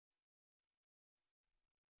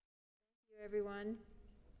Everyone.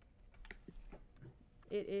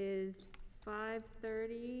 It is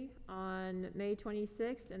 5:30 on May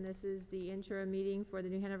 26th, and this is the interim meeting for the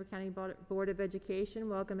New Hanover County Board of Education.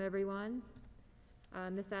 Welcome, everyone.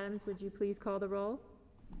 Ms. Adams, would you please call the roll?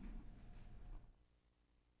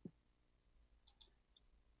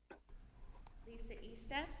 Lisa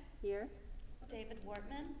Estep. Here. David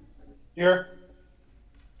Wortman. Here.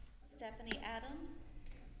 Stephanie Adams.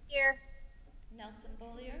 Here. Nelson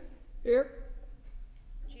Bollier. Here.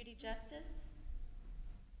 Judy Justice.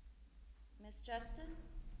 Miss Justice.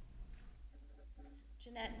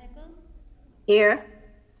 Jeanette Nichols. Here.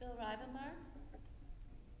 Bill Rivenbark.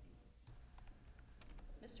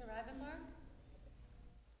 Mr. Rivenbark.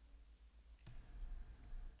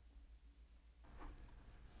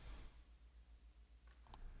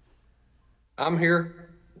 I'm here.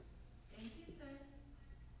 Thank you, sir.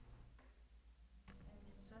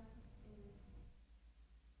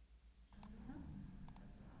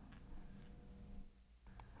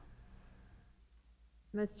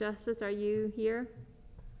 And Miss Justice is Ms. Justice, are you here?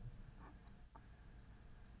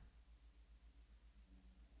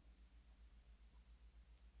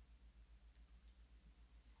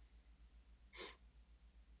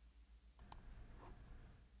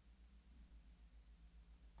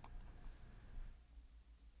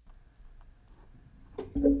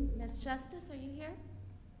 Miss Justice, are you here?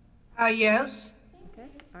 Yes. Okay,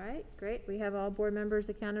 all right, great. We have all board members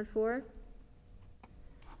accounted for.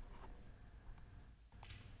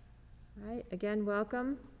 All right, again,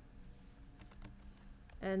 welcome.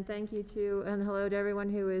 And thank you to, and hello to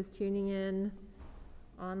everyone who is tuning in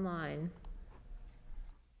online.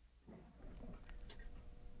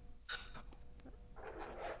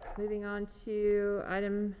 Moving on to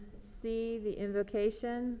item C, the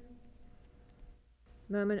invocation,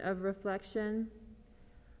 moment of reflection.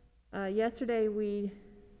 Yesterday we,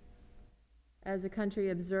 as a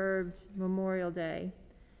country, observed Memorial Day.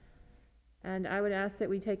 And I would ask that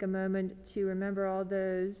we take a moment to remember all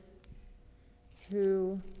those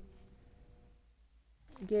who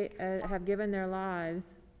have given their lives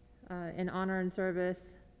in honor and service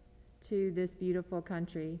to this beautiful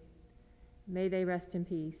country. May they rest in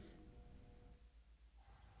peace.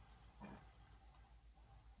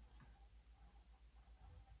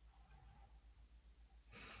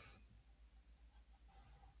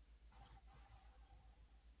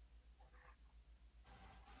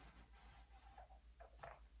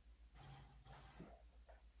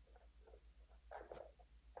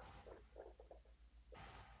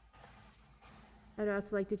 I'd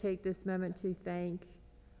also like to take this moment to thank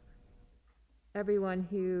everyone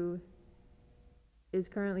who is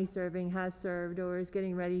currently serving, has served, or is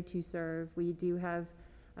getting ready to serve. We do have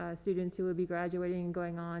students who will be graduating and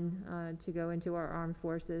going on to go into our armed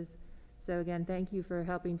forces. So again, thank you for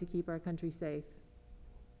helping to keep our country safe.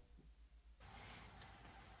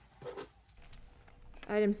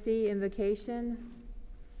 Item C, invocation.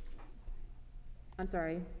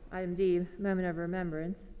 Item D, moment of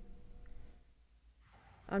remembrance.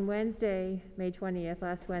 On Wednesday, May 20th,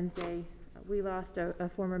 last Wednesday, we lost a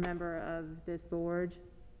former member of this board.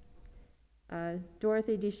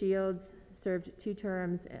 Dorothy D. Shields served 2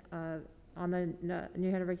 terms on the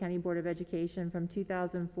New Hanover County Board of Education from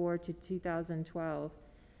 2004 to 2012.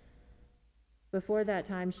 Before that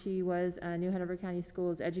time, she was a New Hanover County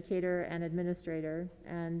Schools educator and administrator,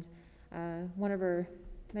 and one of her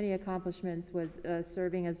many accomplishments was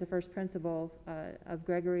serving as the first principal of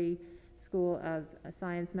Gregory School of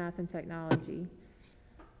Science, Math, and Technology.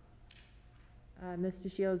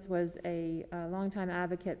 Mr. Shields was a longtime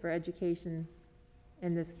advocate for education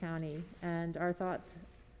in this county, and our thoughts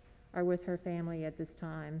are with her family at this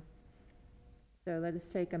time. So let us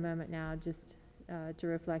take a moment now just to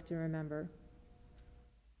reflect and remember.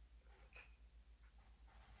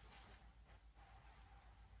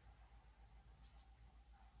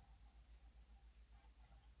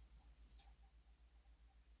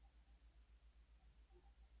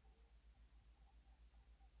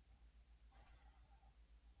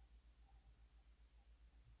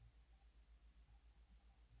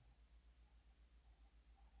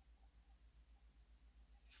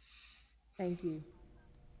 Thank you.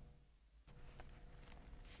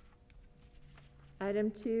 Item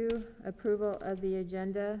 2, approval of the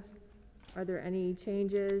agenda. Are there any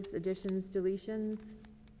changes, additions, deletions?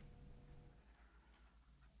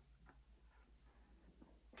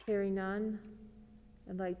 Hearing none,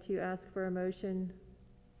 I'd like to ask for a motion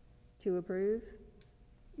to approve.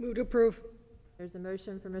 Move to approve. There's a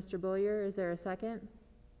motion for Mr. Bollier. Is there a second?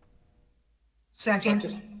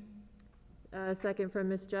 Second. Second from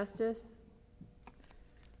Ms. Justice.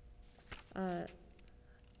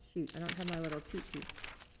 Shoot, I don't have my little cheat sheet.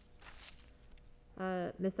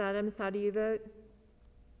 Ms. Adams, how do you vote?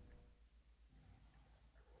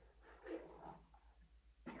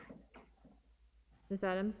 Ms.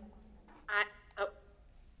 Adams?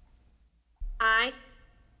 Aye.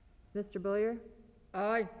 Mr. Boyer?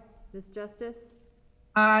 Aye. Ms. Justice?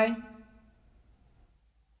 Aye.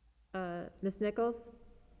 Ms. Nichols?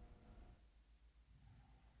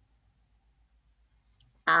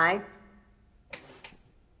 Aye.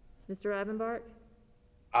 Mr. Ravenbark?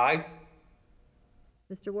 Aye.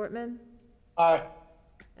 Mr. Wortman? Aye.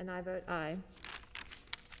 And I vote aye.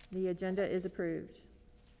 The agenda is approved.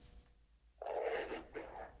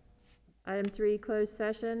 Item 3, closed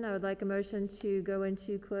session. I would like a motion to go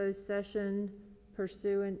into closed session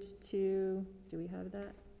pursuant to, do we have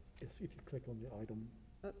that? Yes, if you click on the item.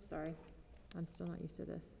 Oh, sorry. I'm still not used to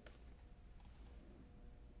this.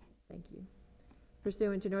 Thank you.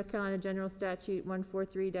 Pursuant to North Carolina General Statute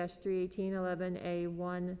 143-318, 11A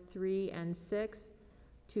 1, 3, and 6,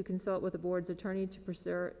 to consult with the board's attorney to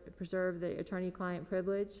preserve the attorney-client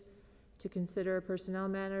privilege, to consider personnel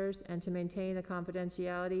matters, and to maintain the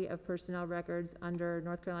confidentiality of personnel records under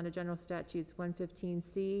North Carolina General Statutes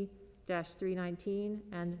 115C-319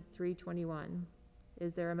 and 321.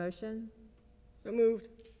 Is there a motion? So moved.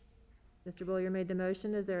 Mr. Boyer made the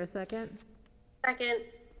motion. Is there a second? Second.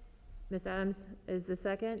 Ms. Adams is the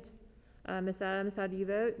second. Ms. Adams, how do you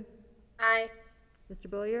vote? Aye. Mr.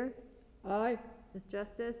 Boyer? Aye. Ms.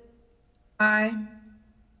 Justice? Aye.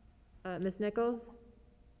 Ms. Nichols?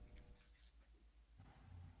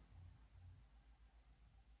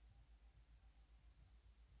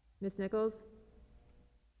 Ms. Nichols?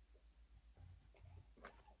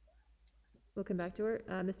 We'll come back to her.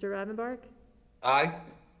 Mr. Ravenbark? Aye.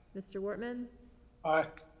 Mr. Wortman? Aye.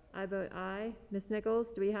 I vote aye. Ms.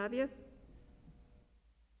 Nichols, do we have you?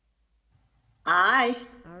 Aye.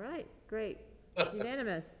 All right, great. It's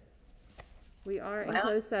unanimous. We are in Well-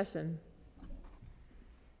 closed session.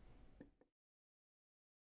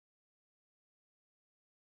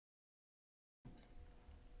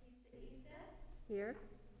 Lisa Easton, Here.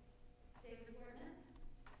 David Wortman,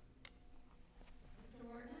 Mr.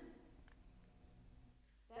 Wortman,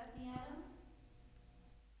 Stephanie Adams,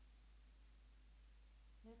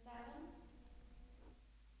 Miss Adams.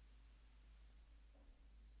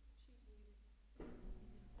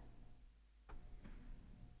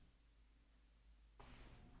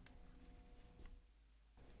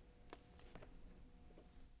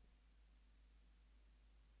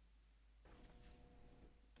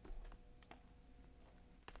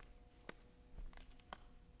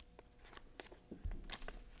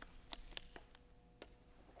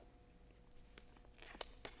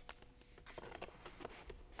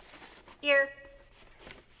 Here.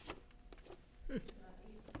 We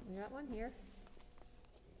got one here.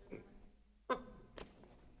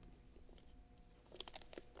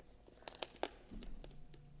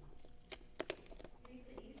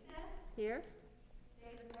 Lisa Easton, Here.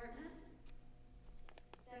 David Wortman,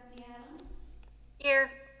 Stephanie Adams,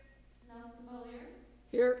 Here. Nelson Bullier,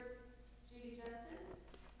 Here. Judy Justice,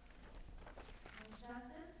 Miss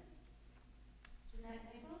Justice, Jeanette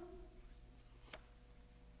Nichols,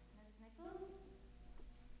 Miss Nichols,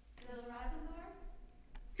 Bill Rivenbark,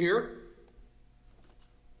 Here.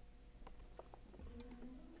 Miss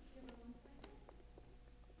Nichols, give her 1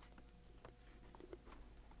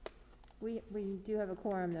 second. We do have a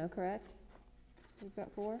quorum though, correct? We've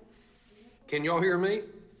got 4? Can y'all hear me?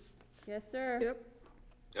 Yes, sir. Yep.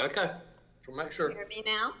 Okay. So make sure. Hear me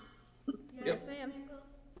now? Yes, Yep. Miss Nichols.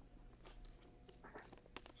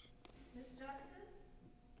 Miss Justice?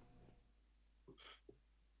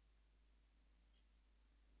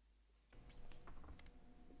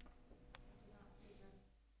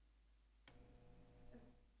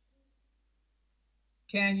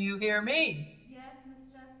 Can you hear me? Yes, Miss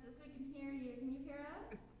Justice, we can hear you. Can you hear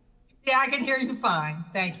us? Yeah, I can hear you fine.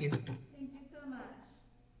 Thank you. Thank you so much.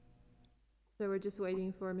 So we're just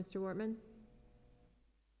waiting for Mr. Wortman.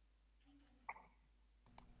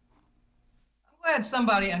 I'm glad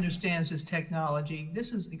somebody understands this technology.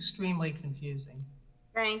 This is extremely confusing.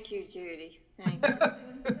 Thank you, Judy. Thank you.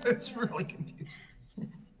 It's really confusing.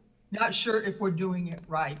 Not sure if we're doing it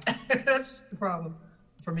right. That's the problem,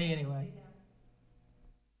 for me anyway.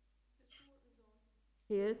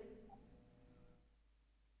 He is?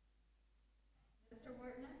 Mr.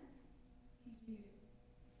 Wortman? He's muted.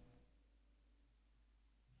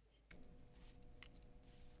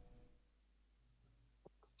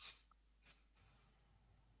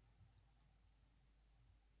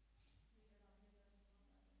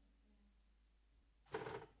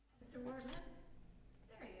 Mr. Wortman?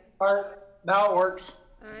 There he is. All right. Now it works.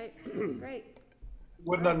 All right, great.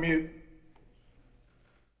 Wouldn't unmute.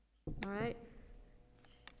 All right.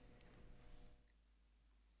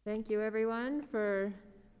 Thank you, everyone, for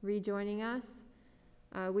rejoining us.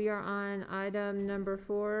 We are on item number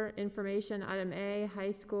 4, information, item A,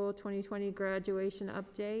 high school 2020 graduation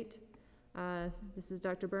update. This is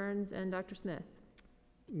Dr. Burns and Dr. Smith.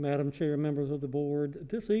 Madam Chair, members of the board,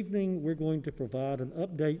 this evening we're going to provide an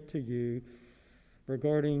update to you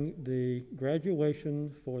regarding the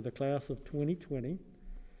graduation for the class of 2020.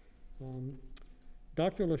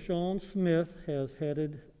 Dr. LaShawn Smith has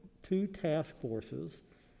headed 2 task forces,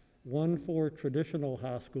 one for traditional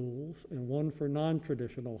high schools and one for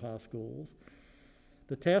non-traditional high schools.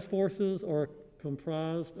 The task forces are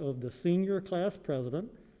comprised of the senior class president,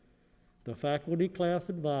 the faculty class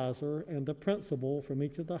advisor, and the principal from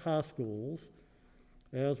each of the high schools,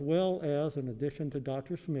 as well as, in addition to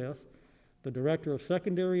Dr. Smith, the director of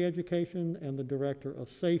secondary education and the director of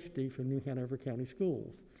safety from New Hanover County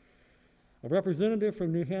Schools. A representative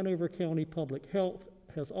from New Hanover County Public Health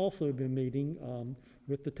has also been meeting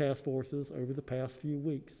with the task forces over the past few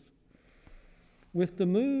weeks. With the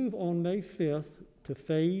move on May 5th to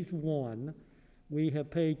phase 1, we have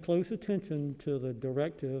paid close attention to the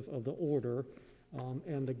directive of the order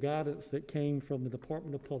and the guidance that came from the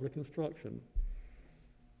Department of Public Instruction.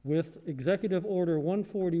 With Executive Order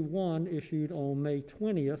 141 issued on May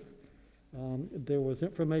 20th, there was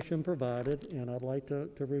information provided, and I'd like to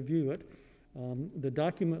review it. The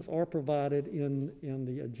documents are provided in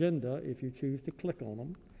the agenda if you choose to click on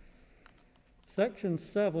them. Section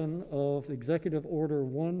 7 of Executive Order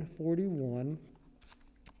 141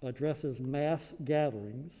 addresses mass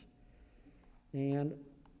gatherings, and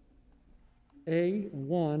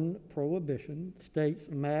A1 prohibition states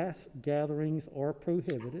mass gatherings are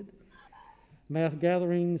prohibited. Mass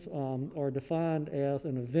gatherings are defined as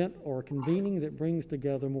an event or convening that brings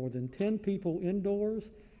together more than 10 people indoors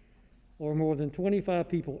or more than 25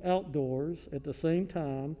 people outdoors at the same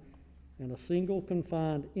time in a single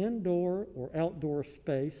confined indoor or outdoor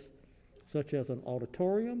space, such as an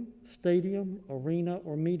auditorium, stadium, arena,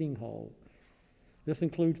 or meeting hall. This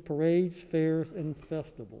includes parades, fairs, and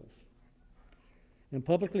festivals. In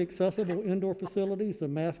publicly accessible indoor facilities, the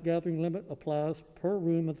mass gathering limit applies per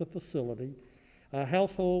room of the facility. A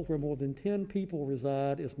household where more than 10 people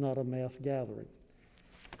reside is not a mass gathering.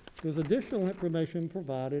 There's additional information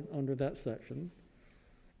provided under that section.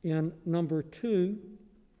 In number 2,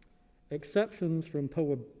 exceptions from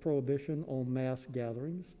prohibition on mass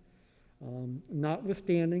gatherings.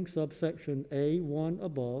 Notwithstanding subsection A1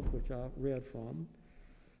 above, which I read from,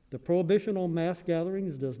 the prohibition on mass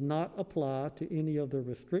gatherings does not apply to any of the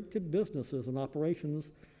restricted businesses and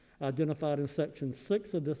operations identified in section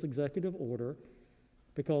 6 of this executive order,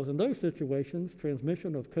 because in those situations,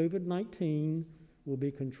 transmission of COVID-19 will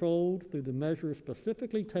be controlled through the measures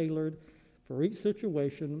specifically tailored for each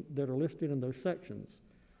situation that are listed in those sections.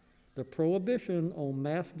 The prohibition on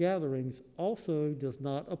mass gatherings also does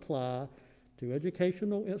not apply to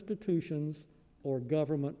educational institutions or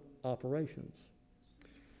government operations.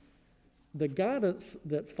 The guidance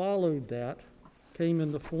that followed that came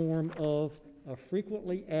in the form of a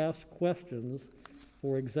frequently asked questions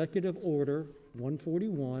for Executive Order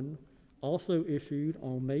 141, also issued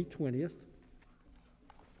on May 20th.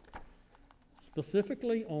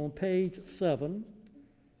 Specifically on page 7,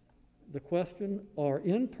 the question, are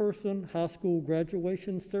in-person high school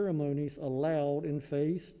graduation ceremonies allowed in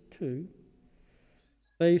phase 2?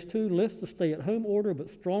 Phase 2 lists the stay-at-home order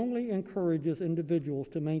but strongly encourages individuals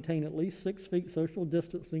to maintain at least 6 feet social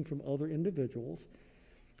distancing from other individuals.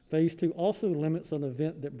 Phase 2 also limits an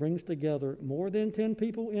event that brings together more than 10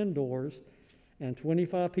 people indoors and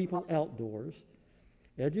 25 people outdoors.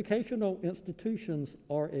 Educational institutions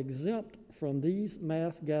are exempt from these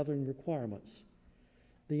mass gathering requirements.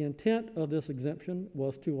 The intent of this exemption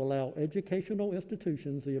was to allow educational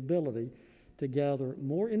institutions the ability to gather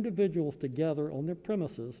more individuals together on their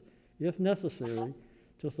premises, if necessary,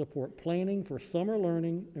 to support planning for summer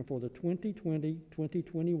learning and for the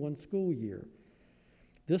 2020-2021 school year.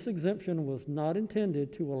 This exemption was not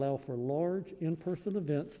intended to allow for large in-person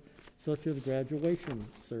events such as graduation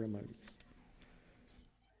ceremonies.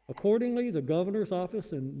 Accordingly, the Governor's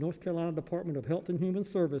Office and North Carolina Department of Health and Human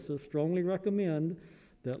Services strongly recommend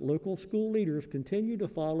that local school leaders continue to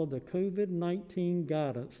follow the COVID-19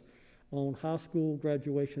 guidance on high school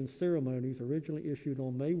graduation ceremonies originally issued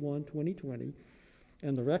on May 1, 2020,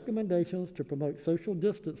 and the recommendations to promote social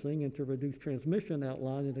distancing and to reduce transmission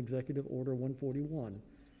outlined in Executive Order 141.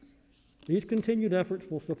 These continued efforts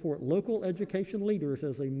will support local education leaders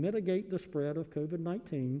as they mitigate the spread of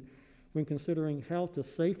COVID-19 when considering how to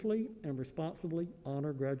safely and responsibly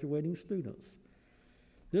honor graduating students.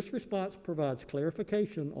 This response provides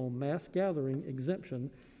clarification on mass gathering exemption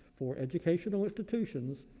for educational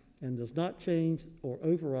institutions and does not change or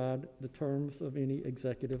override the terms of any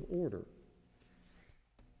executive order.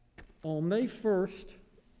 On May 1st,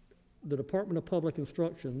 the Department of Public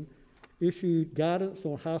Instruction issued guidance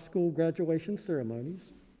on high school graduation ceremonies,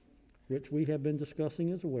 which we have been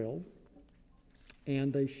discussing as well,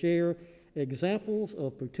 and they share examples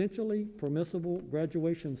of potentially permissible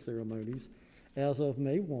graduation ceremonies as of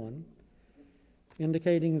May 1,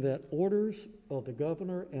 indicating that orders of the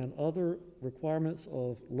governor and other requirements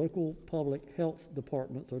of local public health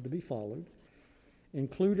departments are to be followed.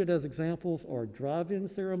 Included as examples are drive-in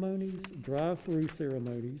ceremonies, drive-through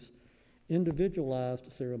ceremonies,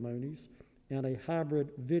 individualized ceremonies, and a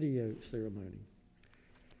hybrid video ceremony.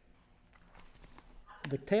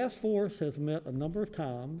 The task force has met a number of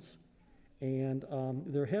times, and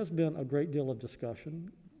there has been a great deal of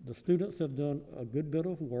discussion. The students have done a good bit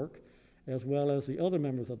of work, as well as the other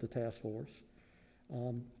members of the task force.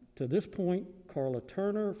 To this point, Carla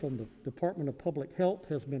Turner from the Department of Public Health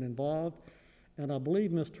has been involved, and I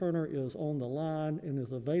believe Ms. Turner is on the line and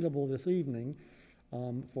is available this evening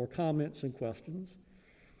for comments and questions.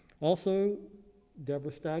 Also,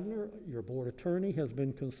 Deborah Stagner, your board attorney, has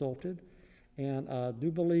been consulted, and I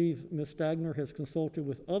do believe Ms. Stagner has consulted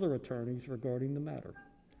with other attorneys regarding the matter.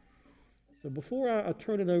 So before I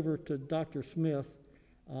turn it over to Dr. Smith,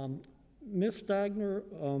 Ms. Stagner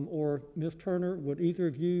or Ms. Turner, would either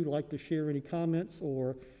of you like to share any comments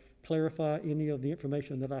or clarify any of the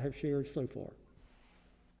information that I have shared so far?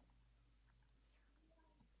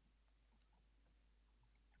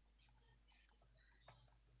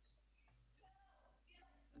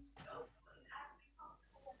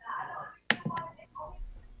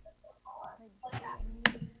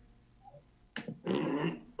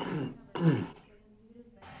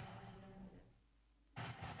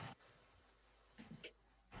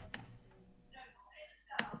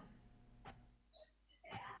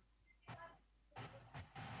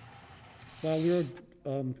 While we're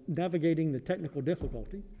navigating the technical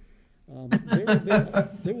difficulty,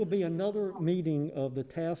 there will be another meeting of the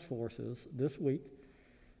task forces this week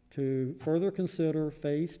to further consider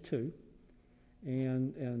phase 2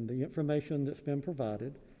 and the information that's been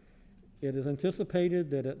provided. It is anticipated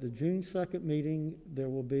that at the June 2nd meeting, there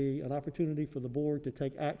will be an opportunity for the board to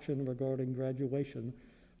take action regarding graduation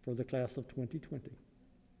for the class of 2020.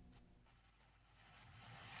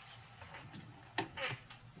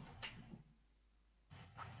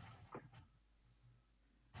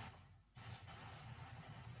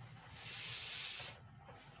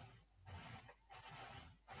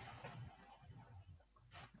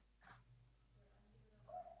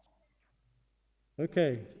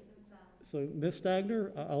 Okay, so Ms.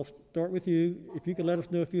 Stagner, I'll start with you. If you could let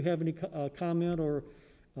us know if you have any comment or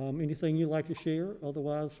anything you'd like to share.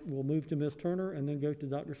 Otherwise, we'll move to Ms. Turner and then go to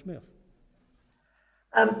Dr. Smith.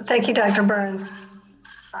 Thank you, Dr. Burns.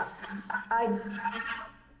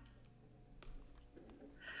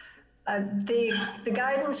 The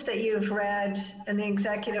guidance that you've read and the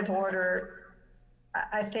executive order,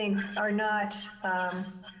 I think, are not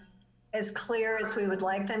as clear as we would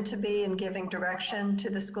like them to be in giving direction to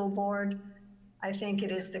the school board. I think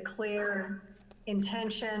it is the clear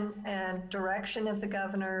intention and direction of the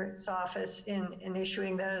governor's office in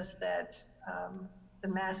issuing those that the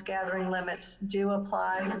mass gathering limits do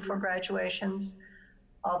apply for graduations.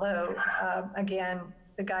 Although, again,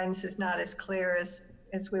 the guidance is not as clear as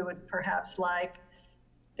we would perhaps like.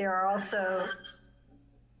 There are also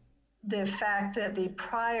the fact that the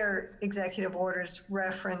prior executive orders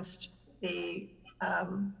referenced the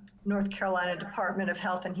North Carolina Department of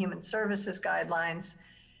Health and Human Services guidelines.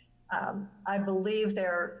 I believe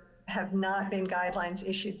there have not been guidelines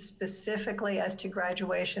issued specifically as to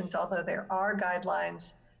graduations, although there are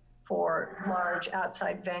guidelines for large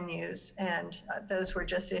outside venues, and those were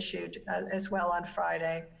just issued as well on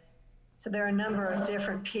Friday. So there are a number of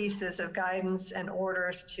different pieces of guidance and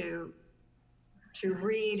orders to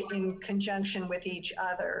read in conjunction with each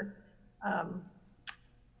other.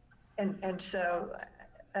 And so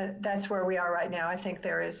that's where we are right now. I think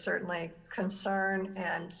there is certainly concern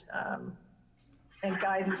and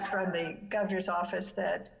guidance from the governor's office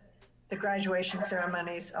that the graduation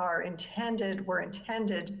ceremonies were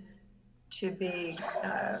intended to be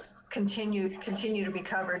continue to be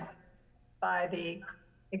covered by the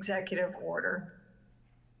executive order.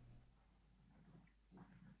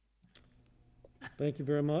 Thank you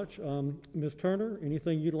very much. Ms. Turner,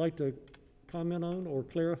 anything you'd like to comment on or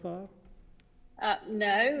clarify?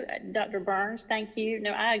 No, Dr. Burns, thank you.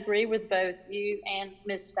 No, I agree with both you and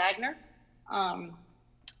Ms. Stagner.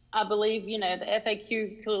 I believe, you know, the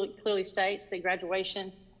FAQ clearly states that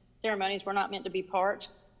graduation ceremonies were not meant to be part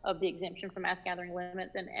of the exemption from mass gathering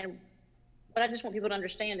limits. And what I just want people to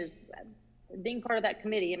understand is being part of that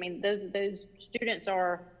committee, I mean, those students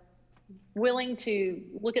are willing to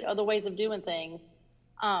look at other ways of doing things.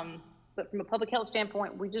 But from a public health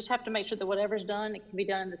standpoint, we just have to make sure that whatever's done, it can be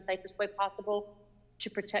done in the safest way possible to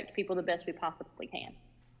protect people the best we possibly can.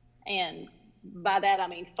 And by that, I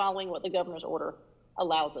mean following what the governor's order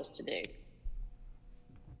allows us to do.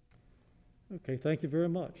 Okay, thank you very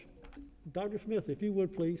much. Dr. Smith, if you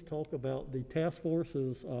would please talk about the task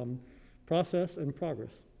force's process and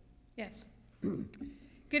progress. Yes.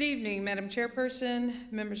 Good evening, Madam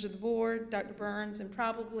Chairperson, members of the board, Dr. Burns, and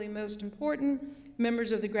probably most important,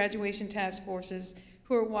 members of the graduation task forces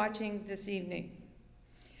who are watching this evening.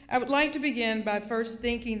 I would like to begin by first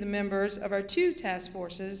thanking the members of our two task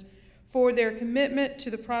forces for their commitment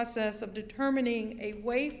to the process of determining a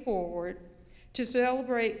way forward to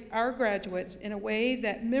celebrate our graduates in a way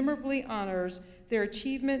that memorably honors their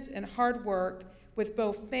achievements and hard work with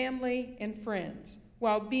both family and friends,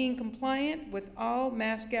 while being compliant with all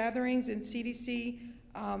mass gatherings and CDC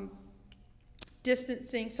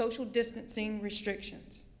social distancing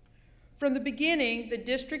restrictions. From the beginning, the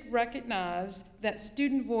district recognized that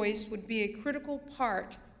student voice would be a critical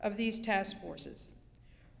part of these task forces.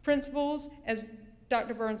 Principals, as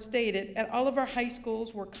Dr. Burns stated, at all of our high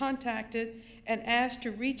schools were contacted and asked to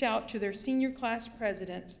reach out to their senior class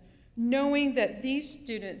presidents, knowing that these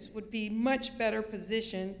students would be much better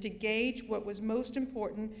positioned to gauge what was most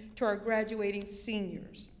important to our graduating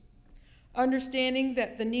seniors. Understanding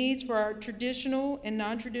that the needs for our traditional and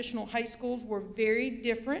non-traditional high schools were very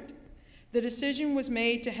different, the decision was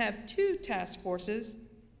made to have two task forces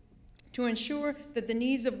to ensure that the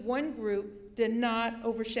needs of one group did not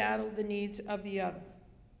overshadow the needs of the other.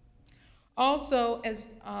 Also,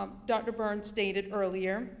 as Dr. Burns stated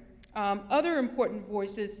earlier, other important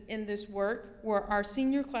voices in this work were our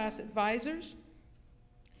senior class advisors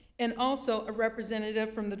and also a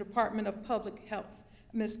representative from the Department of Public Health,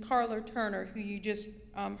 Ms. Carla Turner, who you just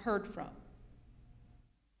heard from.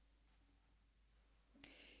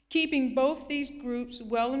 Keeping both these groups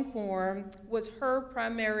well informed was her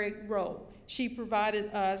primary role. She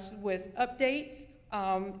provided us with updates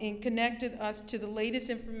and connected us to the latest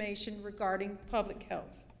information regarding public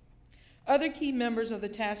health. Other key members of the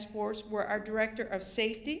task force were our Director of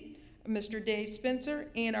Safety, Mr. Dave Spencer,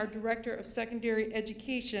 and our Director of Secondary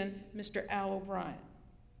Education, Mr. Al O'Brien.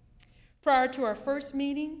 Prior to our first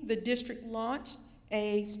meeting, the district launched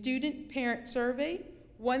a student-parent survey.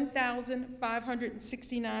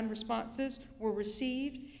 1,569 responses were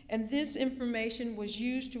received, and this information was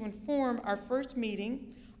used to inform our first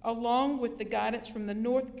meeting, along with the guidance from the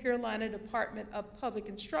North Carolina Department of Public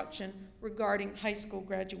Instruction regarding high school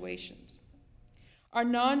graduations. Our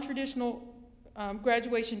non-traditional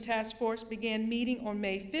graduation task force began meeting on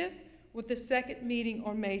May 5th, with the second meeting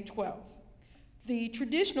on May 12th. The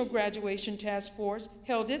traditional graduation task force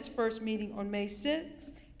held its first meeting on May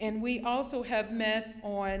 6th, and we also have met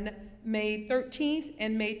on May 13th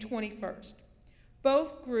and May 21st.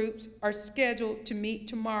 Both groups are scheduled to meet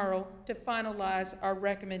tomorrow to finalize our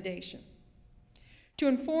recommendation. To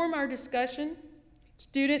inform our discussion,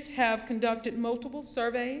 students have conducted multiple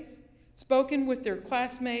surveys, spoken with their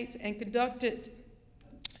classmates, and connected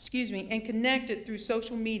through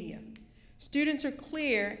social media. Students are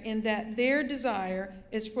clear in that their desire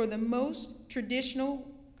is for the most traditional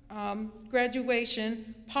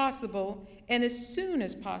graduation possible and as soon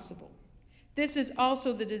as possible. This is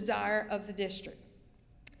also the desire of the district.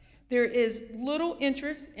 There is little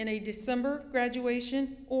interest in a December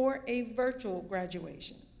graduation or a virtual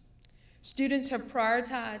graduation. Students have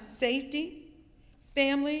prioritized safety,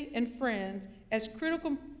 family, and friends as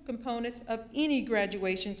critical components of any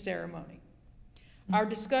graduation ceremony. Our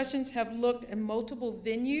discussions have looked at multiple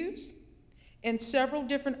venues and several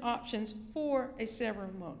different options for a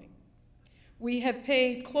ceremony. We have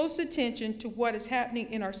paid close attention to what is happening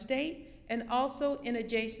in our state and also in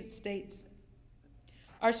adjacent states.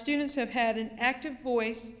 Our students have had an active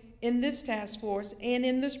voice in this task force and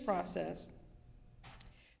in this process.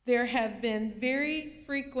 There have been very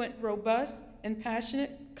frequent, robust, and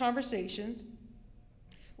passionate conversations,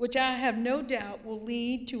 which I have no doubt will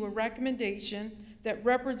lead to a recommendation that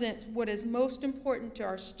represents what is most important to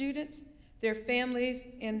our students, their families,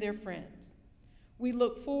 and their friends. We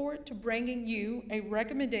look forward to bringing you a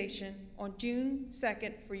recommendation on June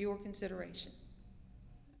 2nd for your consideration.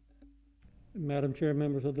 Madam Chair,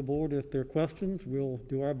 members of the board, if there are questions, we'll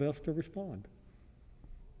do our best to respond.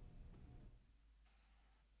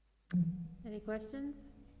 Any questions?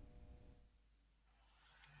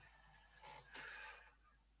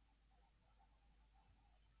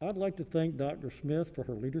 I'd like to thank Dr. Smith for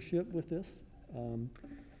her leadership with this.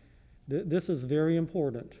 This is very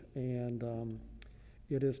important, and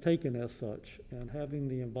it is taken as such. And having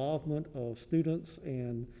the involvement of students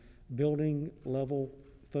and building level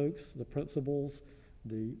folks, the principals,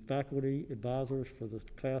 the faculty advisors for the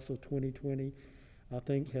class of 2020, I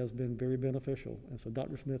think has been very beneficial. And so,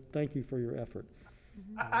 Dr. Smith, thank you for your effort.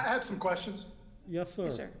 I have some questions. Yes, sir.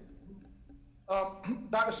 Yes, sir.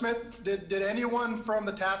 Dr. Smith, did anyone from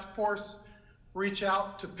the task force reach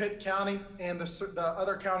out to Pitt County and the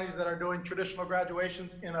other counties that are doing traditional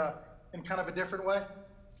graduations in kind of a different way?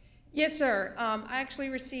 Yes, sir. I actually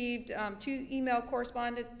received 2 email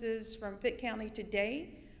correspondences from Pitt County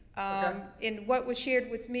today. Okay. And what was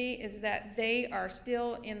shared with me is that they are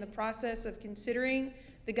still in the process of considering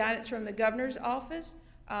the guidance from the governor's office.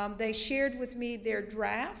 They shared with me their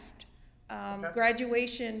draft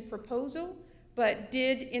graduation proposal, but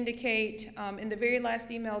did indicate in the very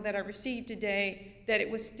last email that I received today that it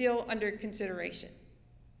was still under consideration.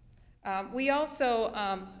 We also,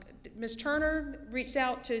 Ms. Turner reached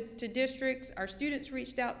out to districts, our students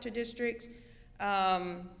reached out to districts.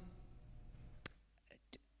 I'm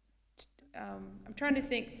trying to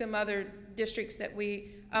think some other districts that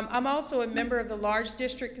I'm also a member of the large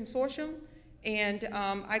district consortium, and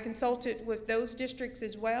I consulted with those districts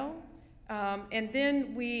as well. And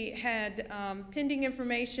then we had pending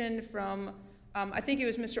information from, I think it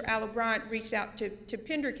was Mr. Al Bryant reached out to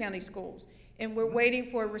Pender County Schools, and we're waiting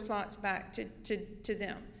for a response back to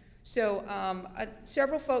them. So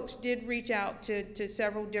several folks did reach out to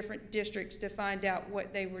several different districts to find out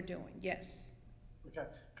what they were doing, yes. Okay,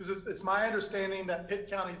 because it's my understanding that Pitt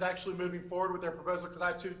County is actually moving forward with their proposal, because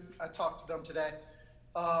I talked to them today.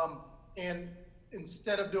 And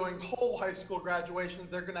instead of doing whole high school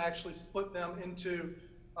graduations, they're going to actually split them into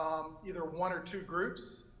either 1 or 2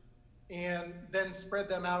 groups and then spread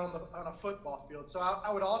them out on a football field. So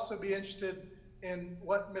I would also be interested in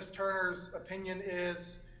what Ms. Turner's opinion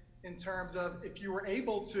is in terms of if you were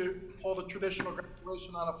able to hold a traditional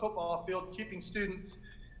graduation on a football field, keeping students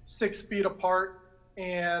 6 feet apart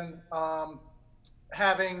and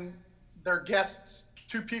having their guests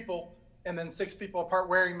 2 people and then 6 people apart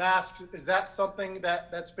wearing masks. Is that something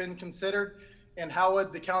that's been considered? And how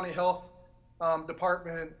would the county health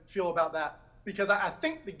department feel about that? Because I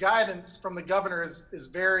think the guidance from the governor is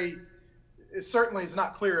it certainly is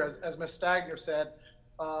not clear, as Ms. Stagner said.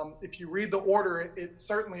 If you read the order, it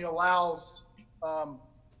certainly allows a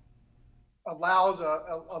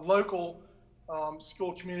local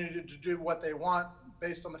school community to do what they want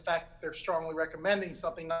based on the fact that they're strongly recommending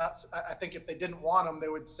something. I think if they didn't want them, they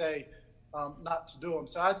would say not to do them.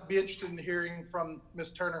 So I'd be interested in hearing from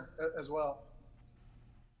Ms. Turner as well.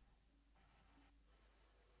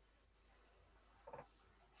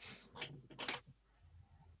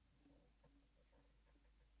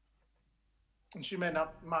 And she may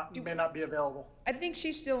not be available. I think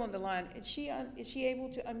she's still on the line. Is she able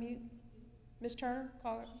to unmute? Ms. Turner,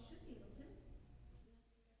 call her.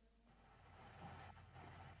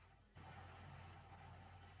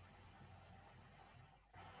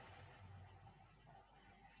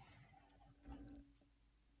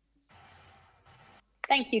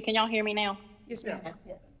 Thank you. Can y'all hear me now? Yes, ma'am.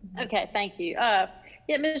 Okay, thank you. Yeah,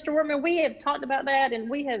 Mr. Wortman, we have talked about that, and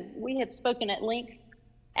we have spoken at length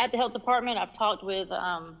at the health department. I've talked with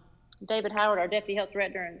David Howard, our deputy health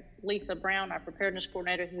director, and Lisa Brown, our preparedness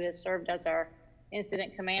coordinator, who has served as our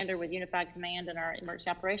incident commander with Unified Command in our Emergency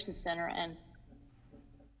Operations Center. And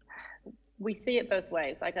we see it both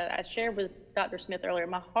ways. Like I shared with Dr. Smith earlier,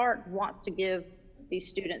 my heart wants to give these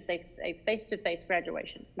students a face-to-face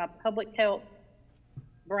graduation. My public health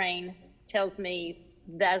brain tells me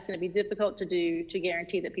that's going to be difficult to do, to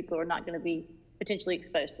guarantee that people are not going to be potentially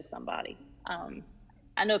exposed to somebody.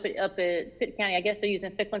 I know up at Pitt County, I guess they're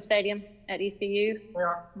using Ficklin Stadium at ECU. They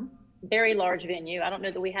are. Very large venue. I don't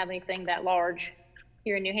know that we have anything that large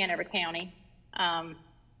here in New Hanover County.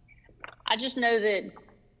 I just know that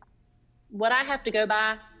what I have to go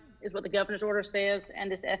by is what the governor's order says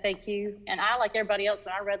and this FAQ. And I, like everybody else,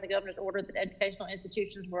 when I read the governor's order that educational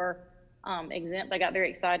institutions were exempt, I got very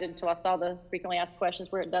excited until I saw the frequently asked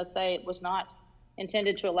questions where it does say it was not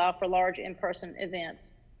intended to allow for large in-person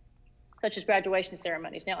events, such as graduation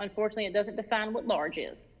ceremonies. Now, unfortunately, it doesn't define what large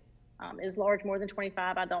is. Is large more than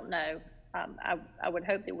 25? I don't know. I would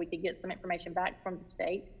hope that we could get some information back from the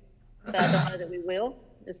state, but I don't know that we will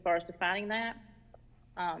as far as defining that.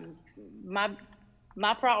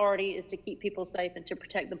 My priority is to keep people safe and to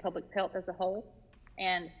protect the public health as a whole.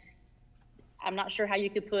 And I'm not sure how you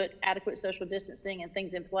could put adequate social distancing and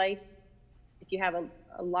things in place if you have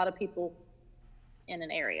a lot of people in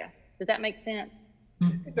an area. Does that make sense?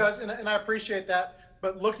 It does, and I appreciate that.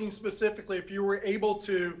 But looking specifically, if you were able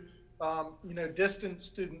to, distance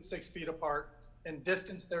students 6 feet apart and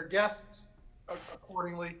distance their guests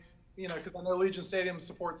accordingly, because I know Legion Stadium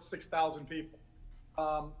supports 6,000 people.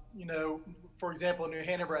 For example, New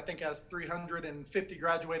Hanover, I think has 350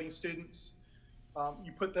 graduating students.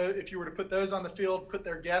 If you were to put those on the field, put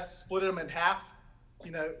their guests, split them in half,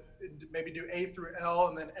 maybe do A through L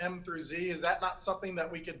and then M through Z. Is that not something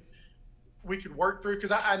that we could work through?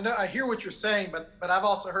 Because I hear what you're saying, but I've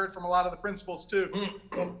also heard from a lot of the principals too.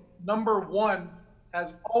 And number one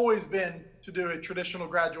has always been to do a traditional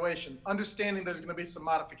graduation, understanding there's going to be some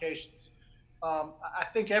modifications. I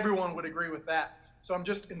think everyone would agree with that. So I'm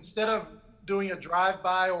just, instead of doing a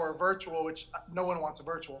drive-by or a virtual, which no one wants a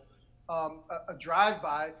virtual, a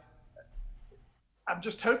drive-by, I'm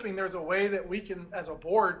just hoping there's a way that we can, as a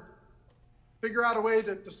board, figure out a way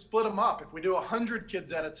to split them up. If we do 100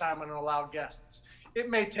 kids at a time and allow guests, it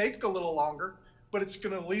may take a little longer, but it's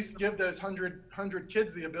going to at least give those 100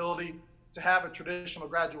 kids the ability to have a traditional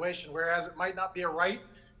graduation, whereas it might not be a right.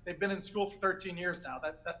 They've been in school for 13 years now.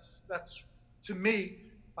 That's to me,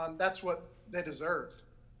 that's what they deserve.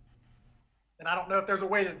 And I don't know if there's a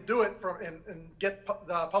way to do it and get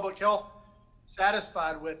the public health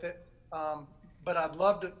satisfied with it, but I'd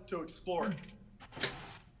love to explore it.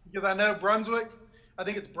 Because I know Brunswick, I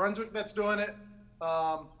think it's Brunswick that's doing it.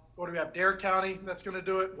 What do we have? Dare County that's going to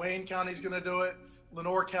do it. Wayne County's going to do it.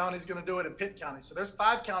 Lenore County's going to do it, and Pitt County. So there's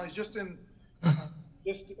 5 counties just in,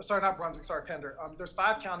 not Brunswick, sorry, Pender. There's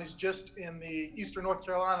 5 counties just in the Eastern North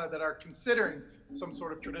Carolina that are considering some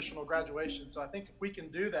sort of traditional graduation. So I think if we can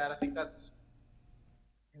do that, I think that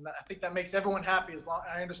makes everyone happy. As long,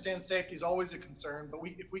 I understand safety is always a concern, but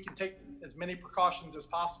if we can take as many precautions as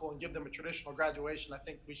possible and give them a traditional graduation, I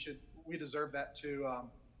think we deserve that to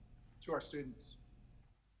our students.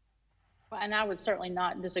 And I would certainly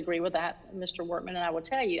not disagree with that, Mr. Wortman. And I will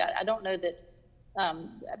tell you, I don't know that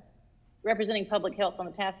representing public health on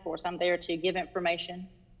the task force, I'm there to give information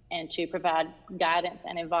and to provide guidance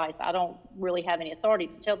and advice. I don't really have any authority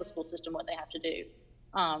to tell the school system what they have to do.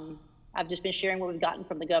 I've just been sharing what we've gotten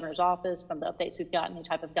from the governor's office, from the updates we've gotten, the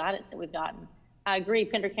type of guidance that we've gotten. I agree,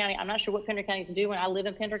 Pender County, I'm not sure what Pender County is doing. I live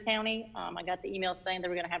in Pender County. I got the email saying they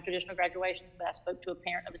were going to have traditional graduations, but I spoke to a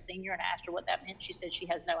parent of a senior and I asked her what that meant. She said she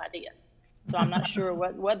has no idea. So I'm not sure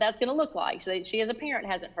what that's going to look like. So she, as a parent,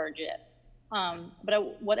 hasn't heard yet.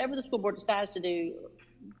 But whatever the school board decides to do,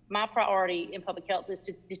 my priority in public health is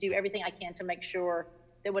to do everything I can to make sure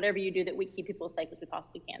that whatever you do, that we keep people as safe as we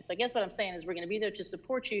possibly can. So I guess what I'm saying is we're going to be there to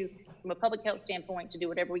support you from a public health standpoint to do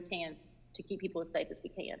whatever we can to keep people as safe as we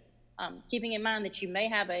can. Keeping in mind that you may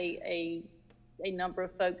have a number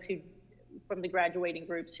of folks who, from the graduating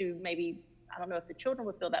groups, who maybe, I don't know if the children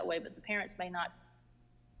would feel that way, but the parents may not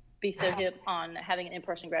be so hip on having an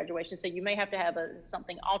in-person graduation. So you may have to have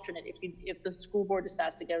something alternate if the school board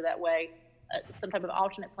decides to go that way, some type of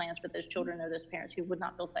alternate plans for those children or those parents who would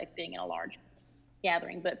not feel safe being in a large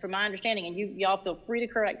gathering. But from my understanding, and y'all feel free to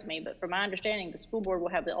correct me, but from my understanding, the school board will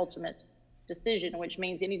have the ultimate decision, which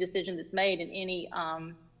means any decision that's made and any,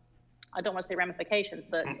 I don't want to say ramifications,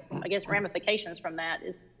 but I guess ramifications from that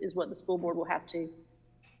is what the school board will have to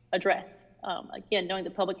address. Again, knowing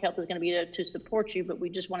that public health is going to be there to support you, but we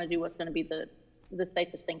just want to do what's going to be the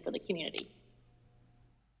safest thing for the community.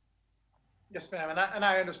 Yes, ma'am, and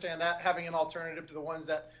I understand that, having an alternative to the ones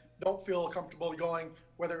that don't feel comfortable going,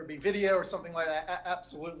 whether it be video or something like that,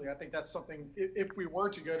 absolutely. I think that's something, if we were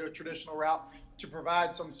to go to a traditional route, to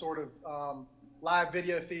provide some sort of live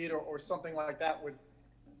video feed or something like that would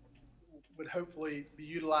hopefully be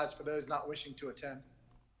utilized for those not wishing to attend.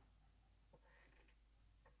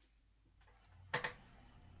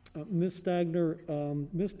 Ms. Stagner,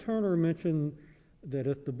 Ms. Turner mentioned that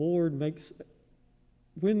if the board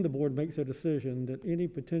when the board makes a decision, that any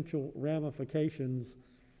potential ramifications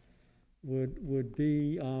would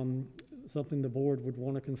be something the board would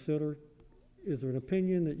want to consider. Is there an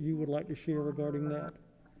opinion that you would like to share regarding that?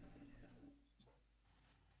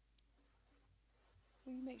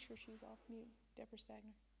 Will you make sure she's off mute, Deborah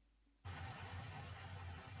Stagner?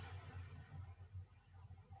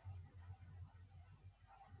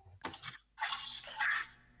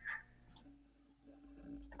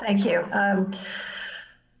 Thank you.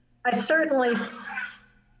 I certainly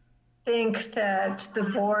think that the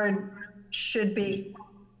board should be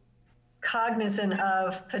cognizant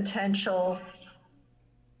of potential,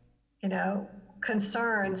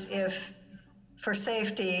 concerns for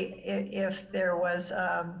safety if there was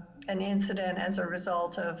an incident as a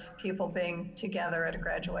result of people being together at a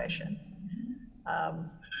graduation. I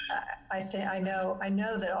know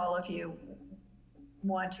that all of you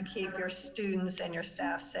want to keep your students and your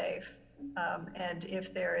staff safe. And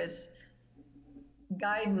if there is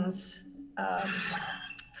guidance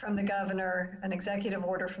from the governor, an executive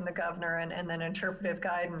order from the governor, and then interpretive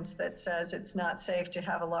guidance that says it's not safe to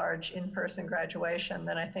have a large in-person graduation,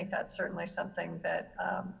 then I think that's certainly something that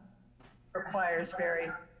requires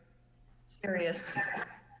very serious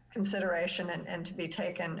consideration and to be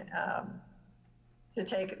taken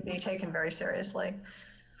be taken very seriously.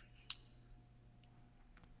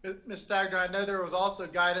 Ms. Stagner, I know there was also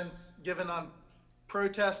guidance given on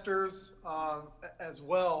protesters as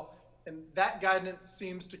well, and that guidance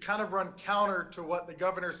seems to kind of run counter to what the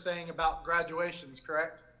governor's saying about graduations,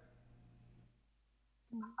 correct?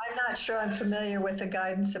 I'm not sure I'm familiar with the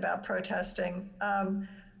guidance about protesting.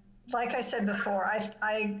 Like I said before,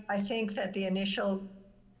 I think that the initial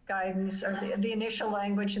guidance or the initial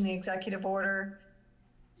language in the executive order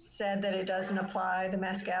said that it doesn't apply, the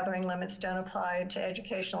mass gathering limits don't apply to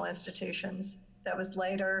educational institutions. That was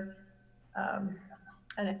later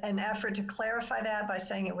an effort to clarify that by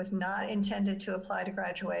saying it was not intended to apply to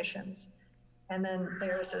graduations. And then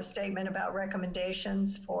there's a statement about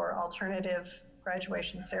recommendations for alternative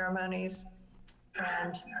graduation ceremonies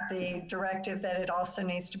and the directive that it also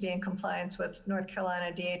needs to be in compliance with North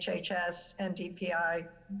Carolina DHHS and DPI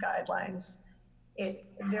guidelines.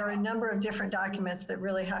 There are a number of different documents that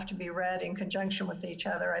really have to be read in conjunction with each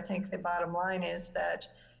other. I think the bottom line is that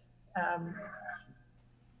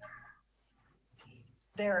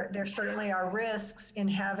there certainly are risks in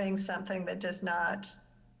having something that does not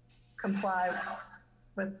comply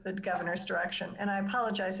with the governor's direction. And I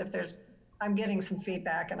apologize if I'm getting some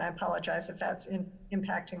feedback, and I apologize if that's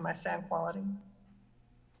impacting my sound quality.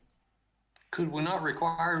 Could we not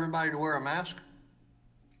require everybody to wear a mask?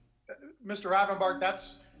 Mr. Rivenbark,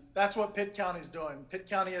 that's what Pitt County's doing. Pitt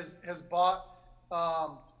County has bought,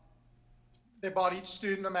 they bought each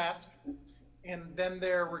student a mask, and then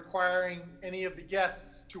they're requiring any of the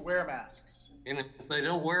guests to wear masks. And if they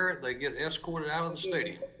don't wear it, they get escorted out of the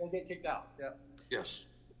stadium. They get kicked out, yeah. Yes.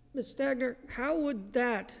 Ms. Stagner, how would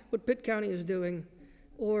that, what Pitt County is doing,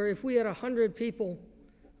 or if we had 100 people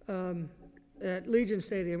at Legion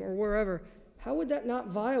Stadium or wherever, how would that not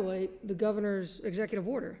violate the governor's executive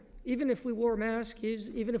order? Even if we wore masks,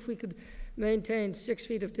 even if we could maintain 6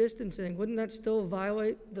 feet of distancing, wouldn't that still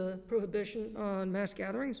violate the prohibition on mass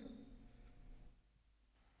gatherings?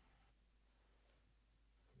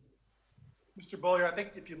 Mr. Beaulieu, I think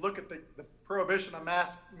if you look at the prohibition on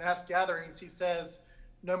mass gatherings, he says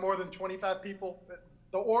no more than 25 people.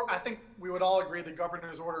 I think we would all agree the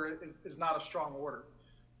governor's order is not a strong order.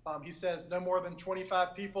 He says no more than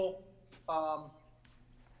 25 people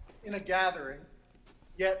in a gathering,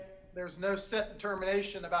 yet there's no set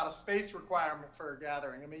determination about a space requirement for a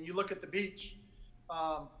gathering. I mean, you look at the beach,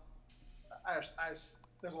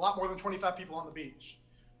 there's a lot more than 25 people on the beach.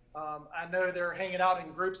 I know they're hanging out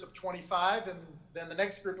in groups of 25, and then the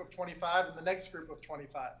next group of 25, and the next group of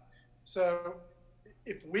 25. So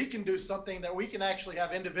if we can do something that we can actually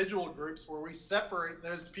have individual groups where we separate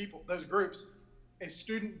those people, those groups, a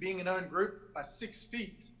student being an own group by 6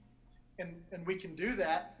 feet, and we can do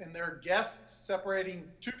that, and there are guests separating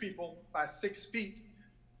 2 people by 6 feet,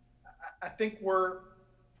 I think we're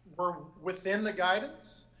within the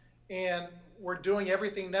guidance, and we're doing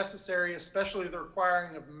everything necessary, especially the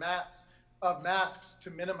requiring of masks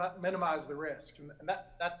to minimize the risk. And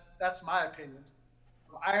that's my opinion.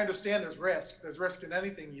 I understand there's risk. There's risk in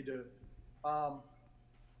anything you do.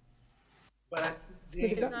 But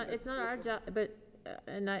it's not our job, but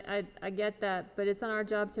and I get that, but it's not our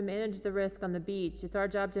job to manage the risk on the beach. It's our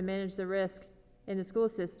job to manage the risk in the school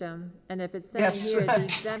system. And if it's saying here,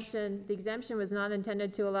 the exemption was not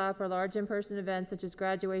intended to allow for large in-person events such as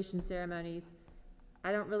graduation ceremonies,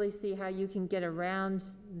 I don't really see how you can get around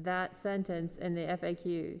that sentence in the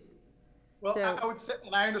FAQs. Well, so, I would say,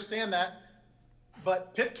 and I understand that,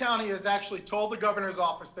 but Pitt County has actually told the governor's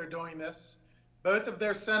office they're doing this. Both of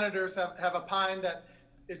their senators have opined that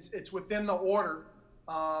it's within the order.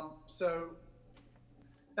 So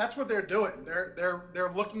that's what they're doing.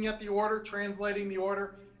 They're looking at the order, translating the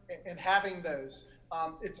order, and having those.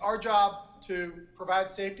 It's our job to provide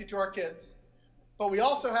safety to our kids, but we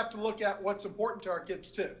also have to look at what's important to our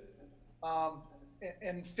kids too,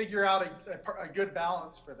 and figure out a good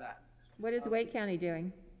balance for that. What is Wake County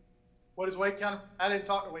doing? What is Wake County? I didn't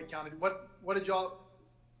talk to Wake County. What did y'all?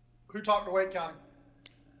 Who talked to Wake County?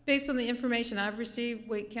 Based on the information I've received,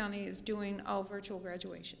 Wake County is doing all virtual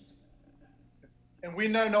graduations. And we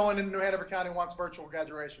know no one in New Hanover County wants virtual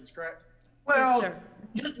graduations, correct? Well, sir.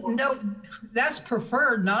 no, that's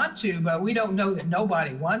preferred not to, but we don't know that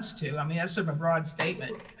nobody wants to. I mean, that's sort of a broad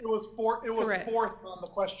statement. It was Correct. fourth on the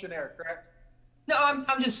questionnaire, correct? No,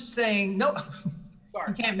 I'm just saying, no, you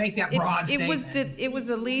Sorry. can't make that It, broad it was statement. it was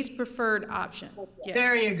the least preferred option. Yes.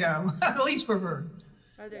 There you go, at least preferred.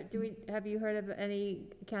 Are there, have you heard of any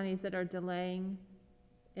counties that are delaying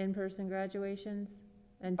in-person graduations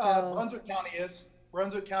until? Brunswick County is.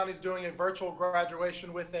 Brunswick County is doing a virtual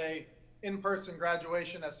graduation with a in-person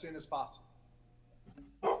graduation as soon as possible.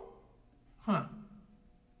 Huh.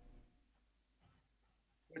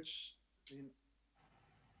 Which, I mean,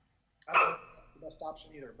 I don't know if that's the best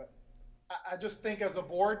option either, but I just think as a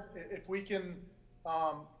board, if we can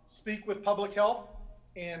speak with public health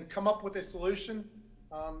and come up with a solution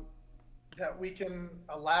that we can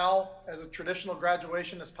allow as a traditional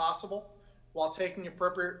graduation as possible while taking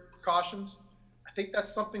appropriate precautions, I think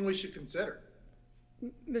that's something we should consider.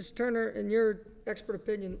 Ms. Turner, in your expert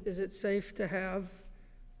opinion, is it safe to have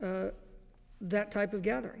that type of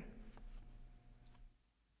gathering?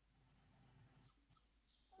 Is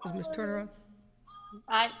Ms. Turner on?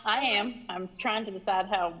 I am. I'm trying to decide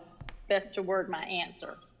how best to word my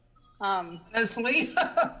answer. Honestly,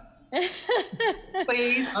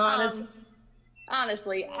 please, honest.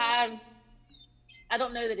 Honestly, I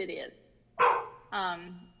don't know that it is.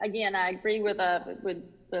 Again, I agree with Ms.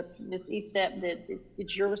 Eastep that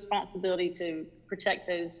it's your responsibility to protect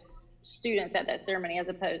those students at that ceremony, as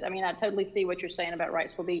opposed. I mean, I totally see what you're saying about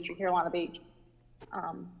Wrightsville Beach or Carolina Beach,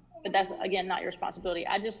 but that's again not your responsibility.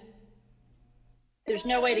 There's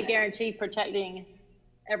no way to guarantee protecting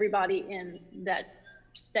everybody in that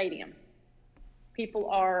stadium. People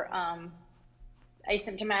are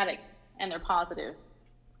asymptomatic and they're positive.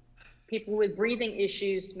 People with breathing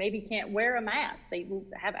issues maybe can't wear a mask. They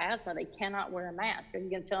have asthma, they cannot wear a mask. Are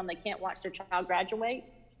you gonna tell them they can't watch their child graduate?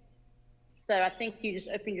 So I think you just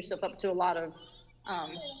open yourself up to a lot of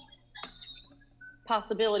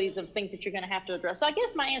possibilities of things that you're gonna have to address. So I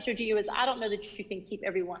guess my answer to you is I don't know that you can keep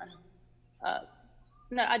everyone,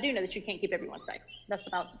 no, I do know that you can't keep everyone safe. That's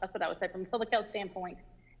what I would say from a public health standpoint.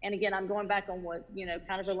 And again, I'm going back on what,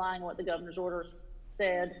 kind of relying on what the governor's order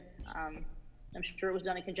said. I'm sure it was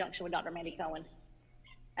done in conjunction with Dr. Mandy Cohen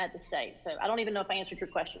at the state. So I don't even know if I answered your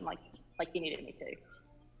question like you needed me to.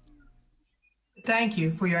 Thank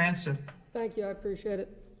you for your answer. Thank you, I appreciate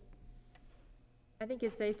it. I think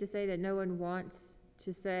it's safe to say that no one wants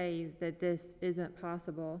to say that this isn't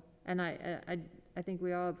possible. And I think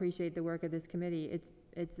we all appreciate the work of this committee.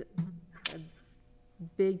 It's a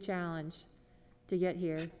big challenge to get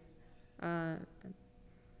here.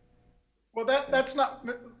 Well, that's not,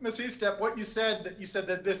 Ms. Eastep, what you said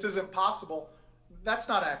that this isn't possible, that's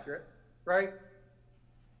not accurate, right?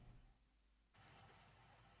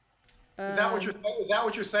 Is that what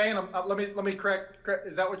you're saying? Let me correct,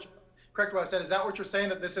 is that correct what I said? Is that what you're saying,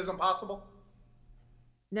 that this isn't possible?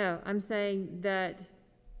 No, I'm saying that,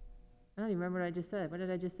 I don't even remember what I just said. What did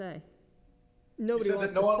I just say? Nobody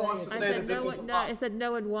wants to say that this isn't possible. I said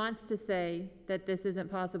no one wants to say that this isn't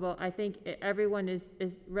possible. I think everyone is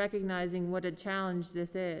recognizing what a challenge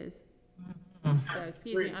this is. So,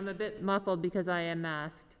 excuse me, I'm a bit muffled because I am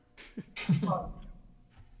masked. So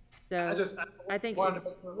I think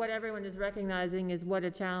what everyone is recognizing is what a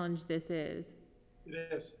challenge this is. It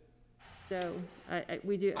is. So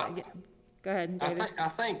we do. Go ahead, David. I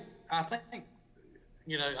think, I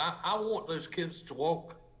want those kids to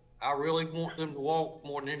walk. I really want them to walk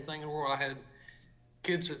more than anything in the world. I had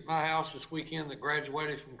kids at my house this weekend that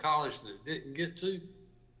graduated from college that didn't get to,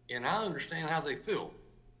 and I understand how they feel.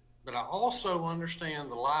 But I also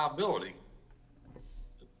understand the liability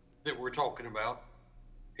that we're talking about.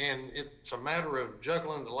 And it's a matter of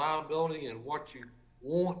juggling the liability and what you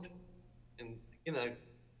want. And, and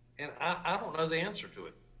I don't know the answer to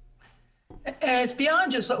it. And it's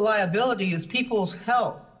beyond just liability, it's people's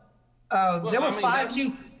health. There were five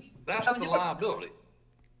new. That's the liability.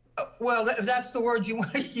 Well, if that's the word you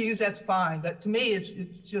want to use, that's fine. But to me, it's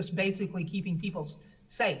just basically keeping people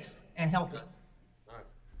safe and healthy. All right.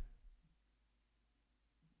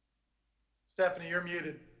 Stephanie, you're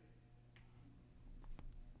muted.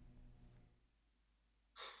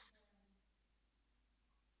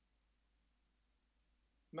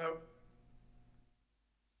 No.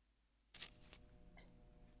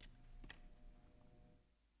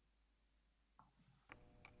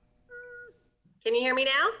 Can you hear me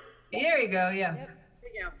now? There you go, yeah. There we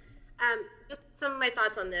go. Just some of my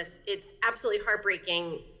thoughts on this. It's absolutely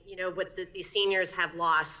heartbreaking, what these seniors have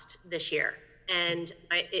lost this year. And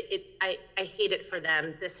I hate it for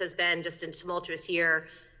them. This has been just a tumultuous year.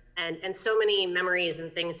 and so many memories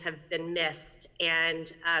and things have been missed.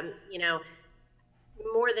 And, you know,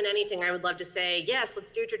 more than anything, I would love to say, yes,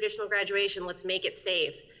 let's do traditional graduation, let's make it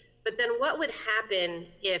safe. But then what would happen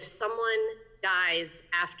if someone dies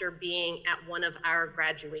after being at one of our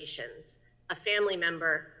graduations? A family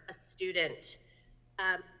member, a student.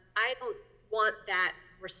 I don't want that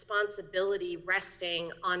responsibility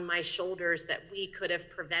resting on my shoulders that we could have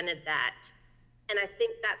prevented that. And I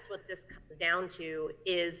think that's what this comes down to,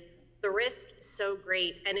 is the risk is so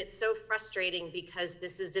great and it's so frustrating because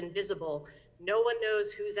this is invisible. No one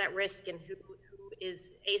knows who's at risk and who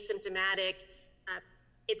is asymptomatic.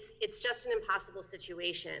 It's just an impossible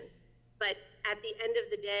situation. But at the end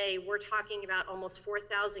of the day, we're talking about almost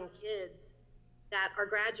 4,000 kids that are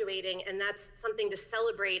graduating, and that's something to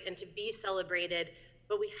celebrate and to be celebrated.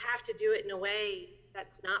 But we have to do it in a way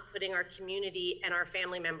that's not putting our community and our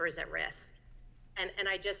family members at risk. And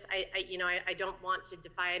I don't want to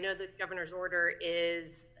defy. I know the governor's order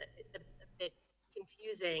is a bit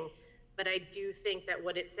confusing, but I do think that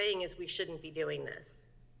what it's saying is we shouldn't be doing this.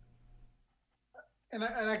 And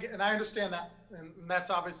I understand that, and that's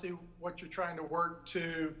obviously what you're trying to work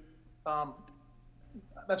to.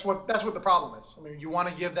 That's what the problem is. I mean, you want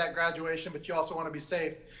to give that graduation, but you also want to be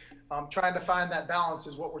safe. Trying to find that balance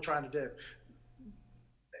is what we're trying to do.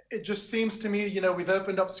 It just seems to me, you know, we've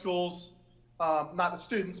opened up schools, not the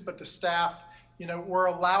students, but the staff. You know, we're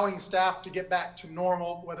allowing staff to get back to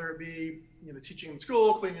normal, whether it be, you know, teaching in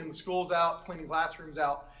school, cleaning the schools out, cleaning classrooms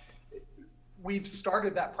out. We've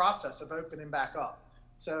started that process of opening back up.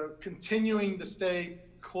 So continuing to stay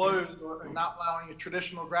closed or not allowing a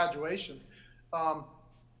traditional graduation,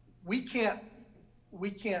 we can't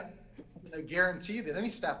guarantee that any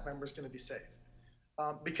staff member is going to be safe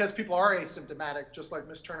because people are asymptomatic, just like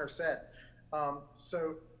Ms. Turner said.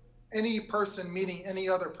 So any person meeting any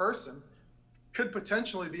other person could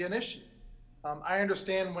potentially be an issue. I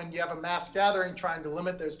understand when you have a mass gathering, trying to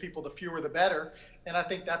limit those people, the fewer the better. And I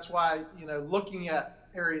think that's why, you know, looking at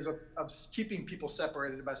areas of keeping people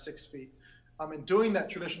separated by 6 feet and doing that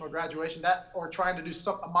traditional graduation, or trying to do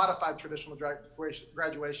a modified traditional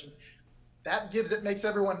graduation, makes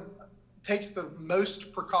everyone takes the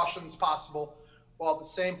most precautions possible while at the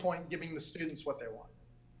same point giving the students what they want.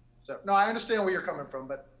 So no, I understand where you're coming from,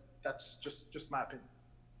 but that's just my opinion.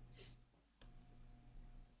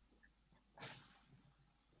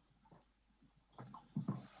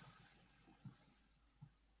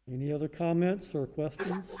 Any other comments or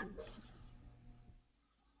questions?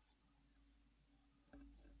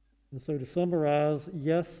 And so to summarize,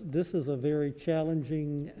 yes, this is a very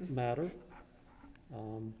challenging matter.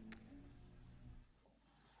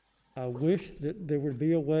 I wish that there would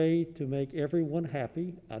be a way to make everyone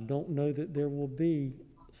happy. I don't know that there will be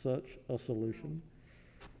such a solution.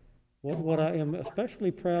 What I am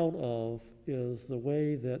especially proud of is the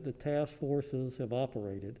way that the task forces have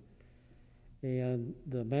operated and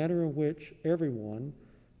the manner in which everyone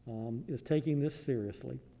is taking this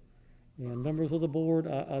seriously. And members of the board,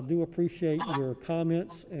 I do appreciate your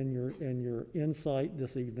comments and your insight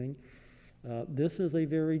this evening. This is a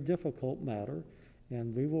very difficult matter,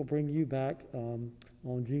 and we will bring you back on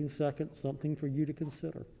June 2nd, something for you to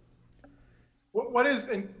consider. What is,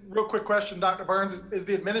 and real quick question, Dr. Burns, is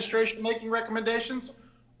the administration making recommendations,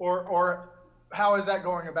 or how is that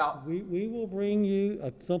going about? We will bring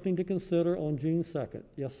you something to consider on June 2nd.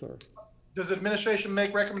 Yes, sir. Does the administration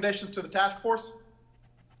make recommendations to the task force?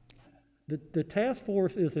 The task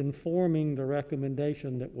force is informing the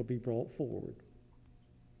recommendation that will be brought forward.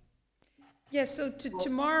 Yes, so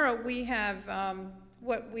tomorrow we have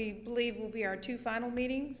what we believe will be our 2 final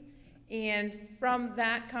meetings. And from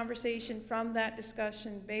that conversation, from that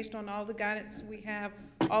discussion, based on all the guidance we have,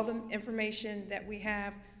 all the information that we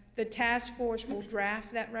have, the task force will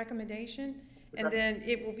draft that recommendation. And then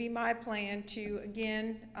it will be my plan to,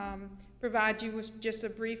 again, provide you with just a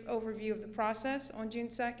brief overview of the process on June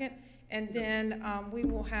 2nd. And then we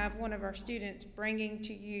will have one of our students bringing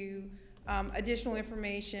to you additional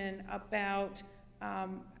information about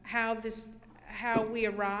how we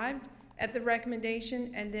arrived at the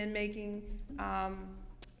recommendation, and then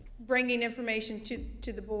bringing information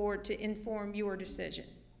to the board to inform your decision.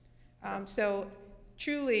 So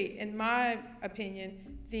truly, in my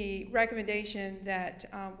opinion, the recommendation that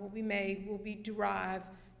will be made will be derived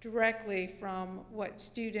directly from what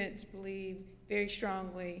students believe very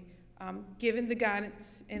strongly, given the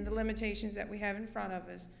guidance and the limitations that we have in front of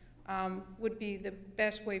us, would be the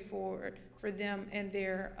best way forward for them and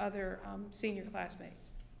their other senior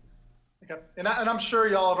classmates. Okay, and I'm sure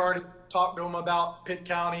y'all have already talked to them about Pitt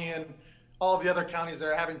County and all of the other counties that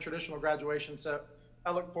are having traditional graduation. So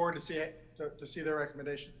I look forward to see their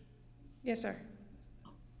recommendation. Yes, sir.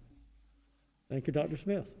 Thank you, Dr.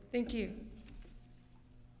 Smith. Thank you.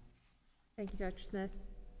 Thank you, Dr. Smith.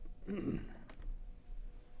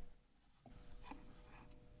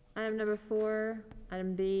 Item number 4,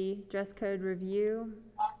 item B, dress code review,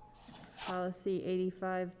 policy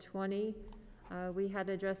 8520. We had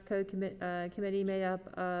a dress code committee made up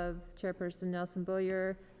of Chairperson Nelson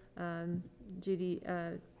Bullier,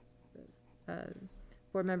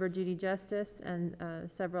 Board Member Judy Justice, and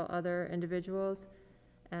several other individuals.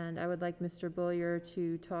 And I would like Mr. Bullier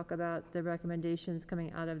to talk about the recommendations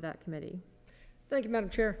coming out of that committee. Thank you, Madam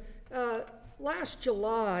Chair. Last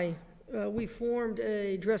July, we formed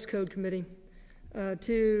a dress code committee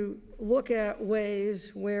to look at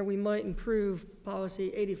ways where we might improve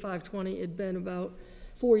policy 8520. It had been about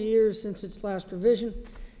 4 years since its last revision,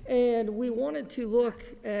 and we wanted to look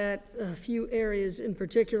at a few areas in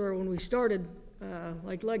particular when we started,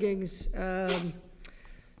 like leggings,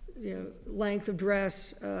 length of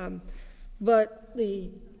dress, but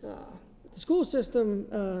the school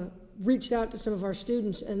system reached out to some of our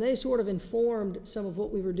students, and they sort of informed some of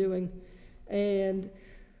what we were doing, and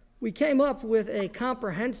we came up with a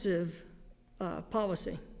comprehensive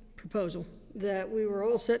policy proposal that we were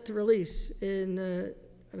all set to release in,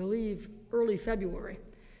 I believe, early February.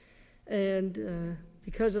 And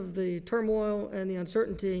because of the turmoil and the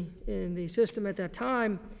uncertainty in the system at that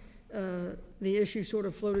time, the issue sort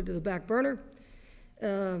of floated to the back burner.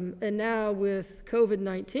 And now with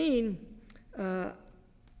COVID-19,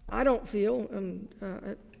 I don't feel,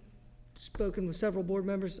 I've spoken with several board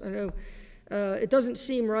members, I know, it doesn't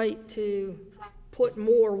seem right to put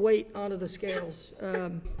more weight onto the scales.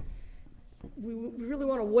 We really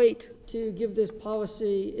want to wait to give this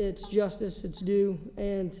policy its justice, its due,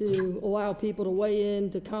 and to allow people to weigh in,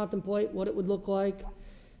 to contemplate what it would look like.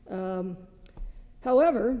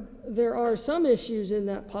 However, there are some issues in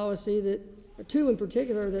that policy, that two in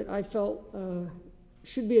particular, that I felt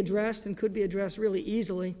should be addressed and could be addressed really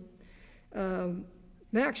easily.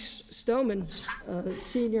 Max Stoneman,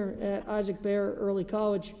 senior at Isaac Bear Early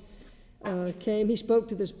College, came. He spoke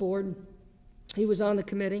to this board. He was on the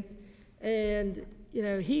committee, and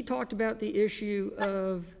he talked about the issue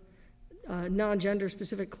of non-gender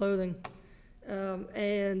specific clothing,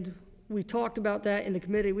 and we talked about that in the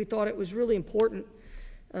committee. We thought it was really important.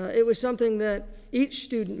 It was something that each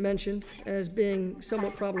student mentioned as being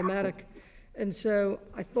somewhat problematic, and so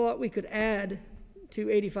I thought we could add to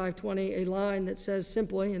 8520 a line that says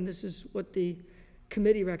simply, and this is what the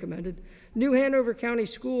committee recommended, New Hanover County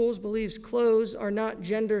Schools believes clothes are not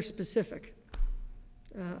gender specific.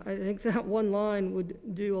 I think that one line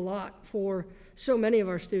would do a lot for so many of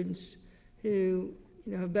our students who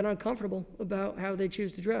have been uncomfortable about how they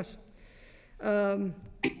choose to dress. And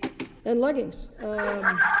leggings.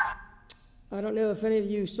 I don't know if any of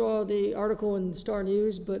you saw the article in Star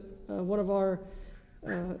News, but one of our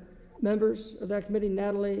members of that committee,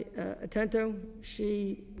 Natalie Atento,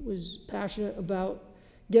 she was passionate about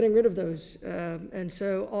getting rid of those. And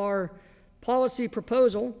so our policy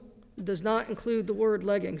proposal does not include the word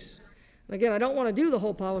leggings. And again, I don't want to do the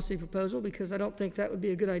whole policy proposal because I don't think that would be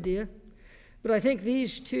a good idea. But I think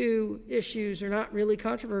these two issues are not really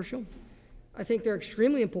controversial. I think they're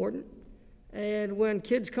extremely important. And when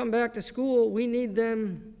kids come back to school, we need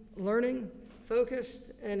them learning, focused,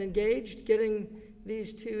 and engaged. Getting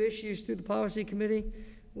these two issues through the policy committee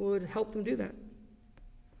would help them do that.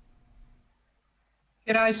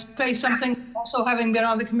 Can I say something also having been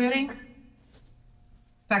on the committee?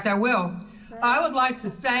 In fact, I will. I would like to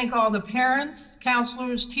thank all the parents,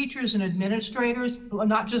 counselors, teachers, and administrators,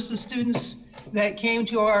 not just the students that came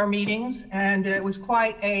to our meetings. And it was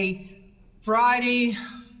quite a variety,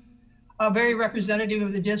 very representative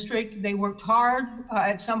of the district. They worked hard.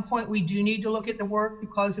 At some point, we do need to look at the work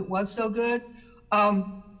because it was so good.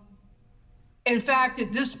 In fact,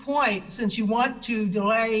 at this point, since you want to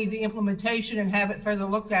delay the implementation and have it further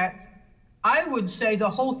looked at, I would say the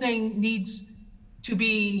whole thing needs to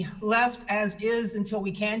be left as is until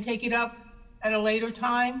we can take it up at a later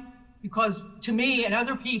time. Because to me and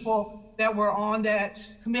other people that were on that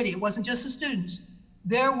committee, it wasn't just the students,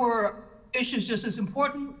 there were issues just as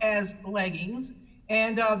important as leggings.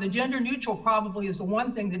 And the gender neutral probably is the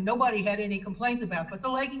one thing that nobody had any complaints about, but the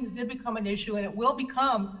leggings did become an issue, and it will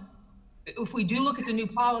become, if we do look at the new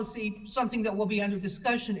policy, something that will be under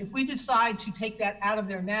discussion. If we decide to take that out of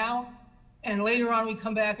there now, and later on we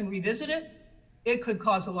come back and revisit it, it could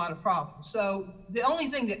cause a lot of problems. So the only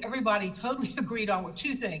thing that everybody totally agreed on were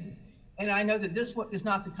two things, and I know that this is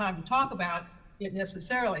not the time to talk about it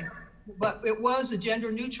necessarily, but it was a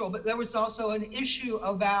gender neutral, but there was also an issue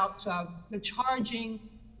about the charging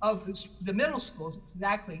of the middle schools,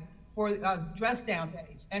 exactly, for dress down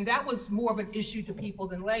days. And that was more of an issue to people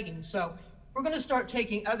than leggings. So we're going to start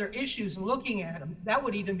taking other issues and looking at them. That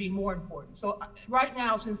would even be more important. So right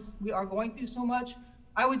now, since we are going through so much,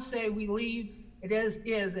 I would say we leave it as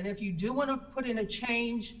is. And if you do want to put in a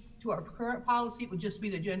change to our current policy, it would just be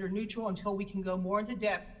the gender neutral until we can go more into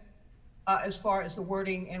depth as far as the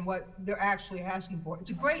wording and what they're actually asking for.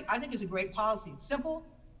 I think it's a great policy. It's simple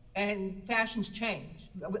and fashions change.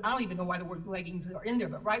 I don't even know why the word leggings are in there,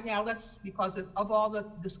 but right now, that's because of all the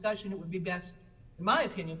discussion, it would be best, in my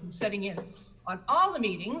opinion, from setting in on all the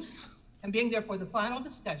meetings and being there for the final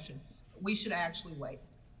discussion, we should actually wait.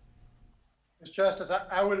 Ms. Justice,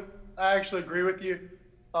 I actually agree with you.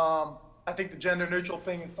 I think the gender neutral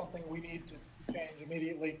thing is something we need to change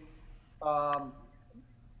immediately.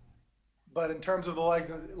 But in terms of the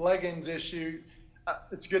leggings issue,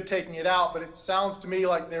 it's good taking it out, but it sounds to me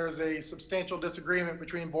like there's a substantial disagreement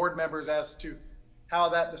between board members as to how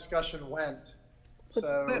that discussion went.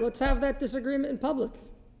 So Let's have that disagreement in public.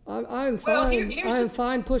 I'm fine. Well, I'm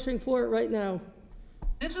fine pushing for it right now.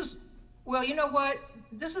 Well, you know what?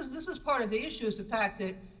 This is part of the issue, is the fact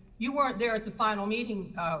that you weren't there at the final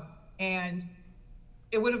meeting, and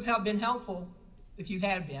it would have been helpful if you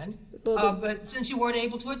had been. But since you weren't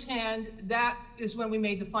able to attend, that is when we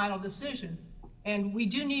made the final decision. And we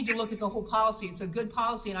do need to look at the whole policy. It's a good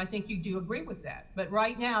policy, and I think you do agree with that. But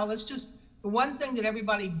right now, the one thing that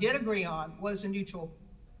everybody did agree on was a neutral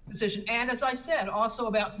position. And as I said, also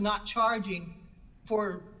about not charging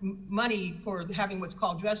for money for having what's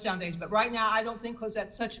called dress down days. But right now, I don't think, because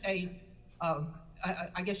that's such a,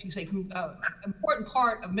 I guess you could say, important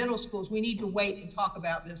part of middle schools, we need to wait and talk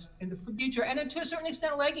about this in the future. And to a certain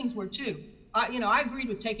extent, leggings were too. I agreed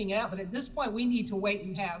with taking it out, but at this point, we need to wait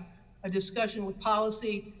and have a discussion with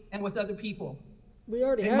policy and with other people. We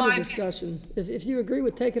already had a discussion. If you agree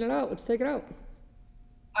with taking it out, let's take it out.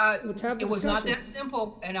 Let's have the It was not discussion. that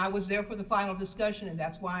simple, and I was there for the final discussion, and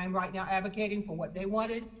that's why I'm right now advocating for what they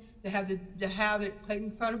wanted, to have it put in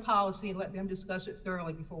front of policy and let them discuss it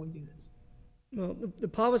thoroughly before we do this. Well, the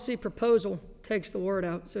policy proposal takes the word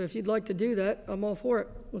out. So if you'd like to do that, I'm all for it.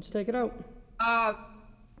 Let's take it out.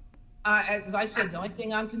 As I said, the only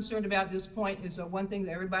thing I'm concerned about at this point is one thing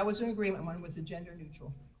that everybody was in agreement on, was the gender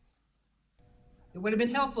neutral. It would have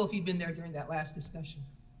been helpful if you'd been there during that last discussion.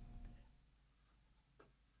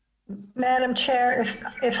 Madam Chair,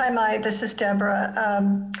 if I might, this is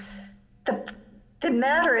Deborah. The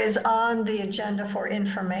matter is on the agenda for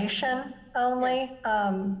information only,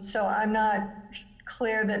 so I'm not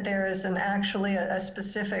clear that there is actually a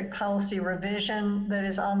specific policy revision that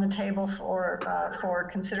is on the table for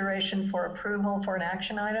consideration for approval for an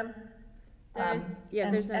action item. And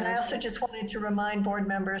I also just wanted to remind board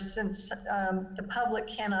members, since the public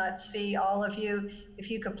cannot see all of you, if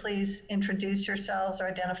you could please introduce yourselves or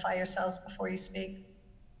identify yourselves before you speak.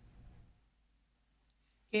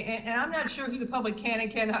 And I'm not sure who the public can and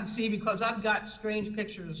cannot see, because I've got strange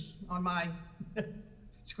pictures on my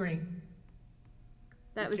screen.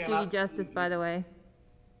 That was Judy Justice, by the way.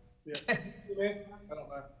 Yeah. See me? I don't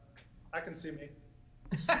know. I can see me.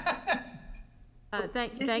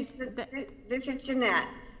 This is Jeanette.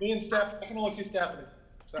 Me and Steph, I can only see Stephanie.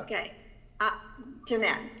 So. Okay.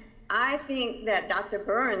 Jeanette, I think that Dr.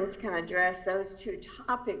 Burns can address those two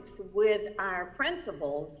topics with our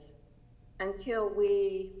principals until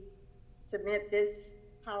we submit this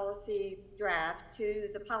policy draft to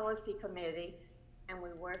the policy committee, and we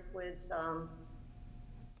work with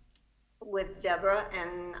Deborah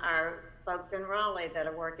and our folks in Raleigh that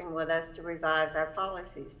are working with us to revise our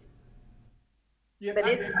policies. Yeah, but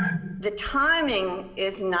the timing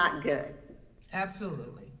is not good.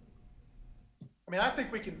 Absolutely. I mean, I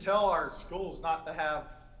think we can tell our schools not to have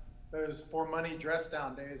those for money dress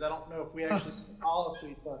down days. I don't know if we actually have a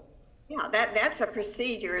policy, but. Yeah, that's a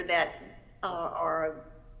procedure that, or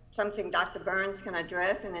something Dr. Burns can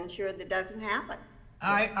address and ensure that doesn't happen.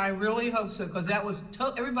 I really hope so, because that was,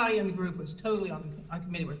 everybody in the group was totally on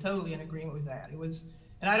committee, we're totally in agreement with that. It was,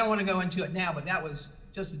 and I don't want to go into it now, but that was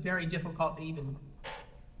just very difficult to even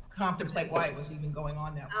contemplate why it was even going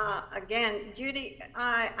on that way. Again, Judy,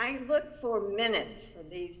 I looked for minutes for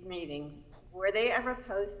these meetings. Were they ever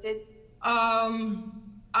posted?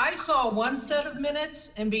 I saw one set of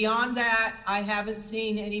minutes, and beyond that, I haven't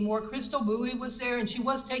seen any more. Crystal Bowie was there, and she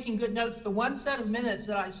was taking good notes. The one set of minutes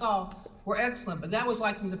that I saw were excellent, but that was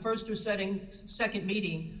like from the first or second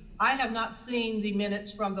meeting. I have not seen the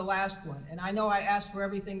minutes from the last one, and I know I asked for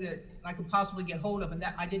everything that I could possibly get hold of, and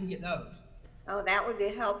that I didn't get those. Oh, that would be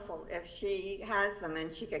helpful if she has them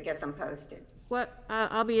and she could get them posted. What,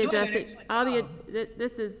 I'll be addressing,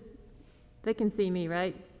 this is, they can see me,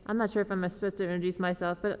 right? I'm not sure if I'm supposed to introduce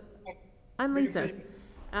myself, but I'm Lisa.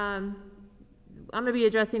 I'm going to be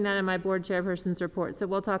addressing that in my board chairperson's report. So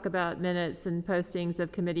we'll talk about minutes and postings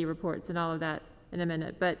of committee reports and all of that in a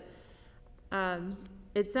minute. But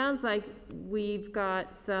it sounds like we've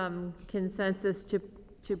got some consensus to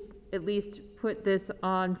at least put this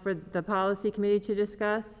on for the policy committee to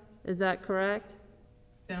discuss. Is that correct?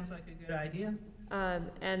 Sounds like a good idea.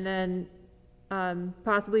 And then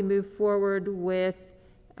possibly move forward with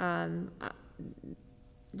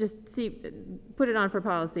put it on for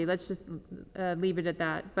policy. Let's just leave it at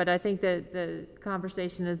that. But I think that the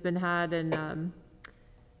conversation has been had, and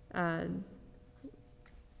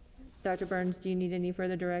Dr. Burns, do you need any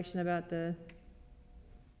further direction about the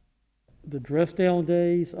dress down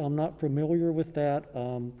days? I'm not familiar with that.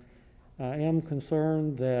 I am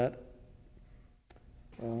concerned that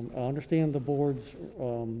I understand the board's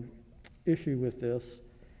issue with this.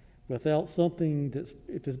 Without something that's,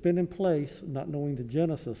 if it's been in place, not knowing the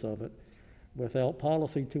genesis of it, without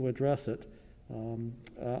policy to address it,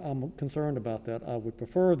 I'm concerned about that. I would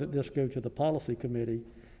prefer that this go to the policy committee,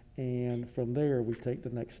 and from there we take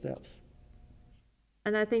the next steps.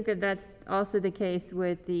 And I think that that's also the case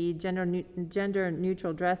with the gender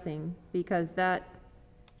neutral dressing, because that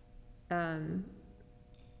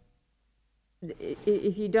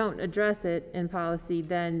if you don't address it in policy,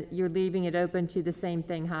 then you're leaving it open to the same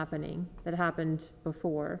thing happening that happened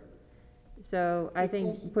before. So I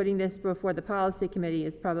think putting this before the policy committee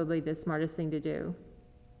is probably the smartest thing to do.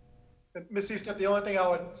 Ms. Easton, the only thing I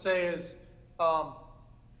would say is, I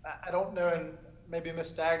don't know, and maybe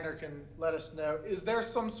Ms. Stagner can let us know, is there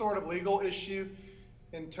some sort of legal issue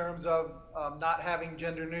in terms of not having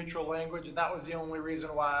gender neutral language? And that was the only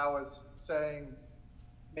reason why I was saying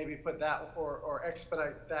maybe put that or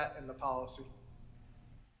expedite that in the policy.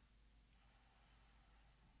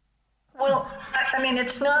 Well, I mean,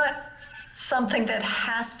 it's not something that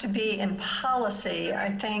has to be in policy. I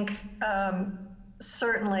think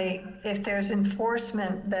certainly if there's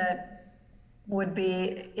enforcement that would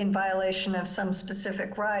be in violation of some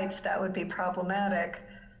specific rights, that would be problematic.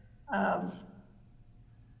 But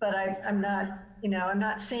I'm not, I'm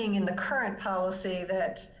not seeing in the current policy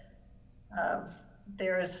that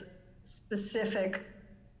there's specific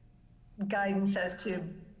guidance as to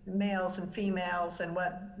males and females and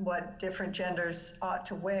what different genders ought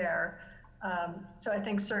to wear. So I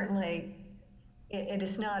think certainly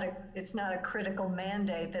it's not a critical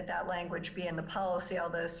mandate that language be in the policy,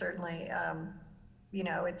 although certainly,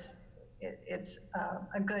 it's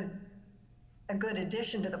a good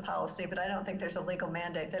addition to the policy, but I don't think there's a legal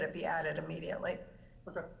mandate that it be added immediately.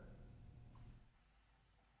 Okay.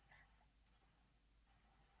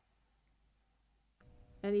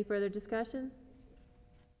 Any further discussion?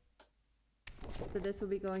 So this will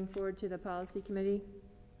be going forward to the policy committee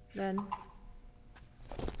then?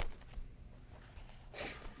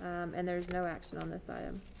 And there's no action on this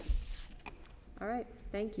item. All right,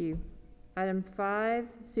 thank you. Item 5,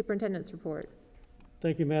 superintendent's report.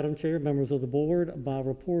 Thank you, Madam Chair, members of the board. My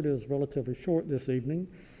report is relatively short this evening.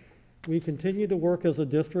 We continue to work as a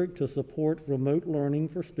district to support remote learning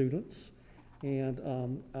for students. And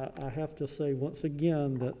I have to say once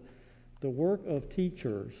again that the work of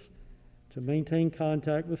teachers to maintain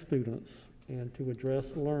contact with students and to address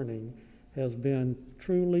learning has been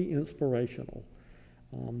truly inspirational.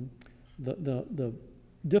 The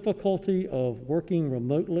difficulty of working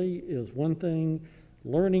remotely is one thing,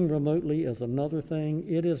 learning remotely is another thing.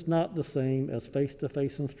 It is not the same as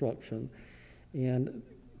face-to-face instruction, and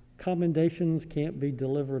commendations can't be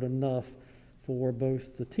delivered enough for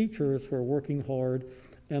both the teachers who are working hard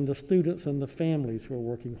and the students and the families who are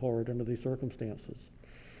working hard under these circumstances.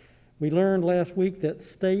 We learned last week that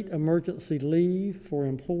state emergency leave for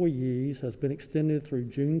employees has been extended through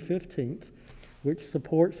June 15th, which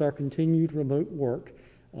supports our continued remote work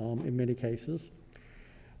in many cases.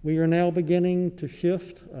 We are now beginning to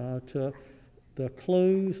shift to the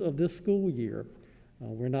close of this school year.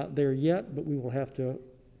 We're not there yet, but we will have to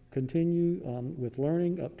continue with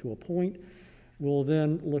learning up to a point. We'll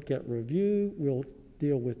then look at review, we'll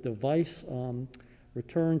deal with device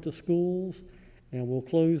return to schools, and we'll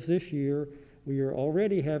close this year. We are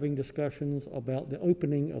already having discussions about the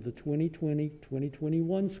opening of the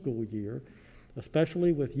 2020-2021 school year,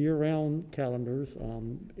 especially with year-round calendars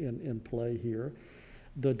in play here.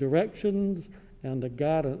 The directions and the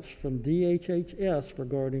guidance from DHHS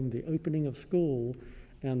regarding the opening of school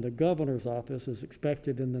and the governor's office is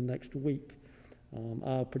expected in the next week.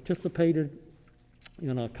 I participated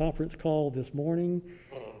in a conference call this morning,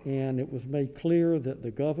 and it was made clear that the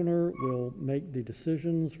governor will make the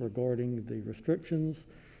decisions regarding the restrictions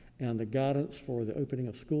and the guidance for the opening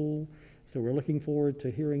of school. So we're looking forward to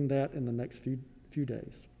hearing that in the next few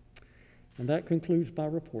days. And that concludes my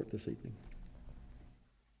report this evening.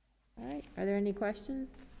 All right, are there any questions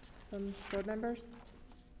from board members?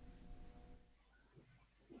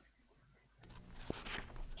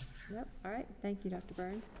 Nope, all right, thank you, Dr.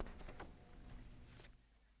 Burns.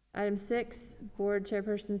 Item 6, board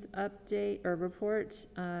chairperson's update or report.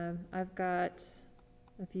 I've got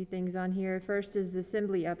a few things on here. First is the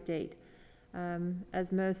Assembly update.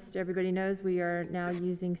 As most everybody knows, we are now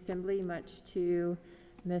using Assembly, much to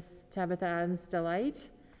Miss Tabitha Adams' delight.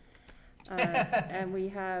 And we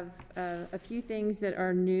have a few things that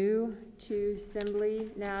are new to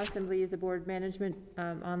Assembly now. Assembly is a board management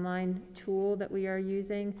online tool that we are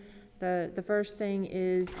using. The first thing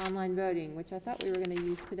is online voting, which I thought we were going to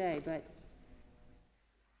use today, but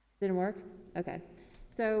didn't work? Okay.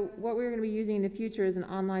 So what we're going to be using in the future is an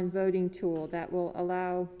online voting tool that will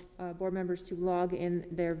allow board members to log in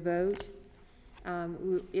their vote.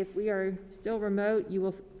 If we are still remote,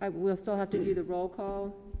 we'll still have to do the roll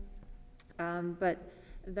call, but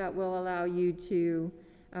that will allow you to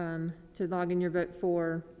log in your vote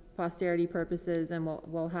for posterity purposes, and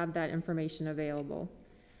we'll have that information available.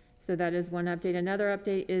 So that is one update. Another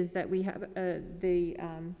update is that we have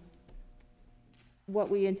what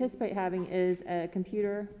we anticipate having is a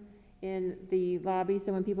computer in the lobby.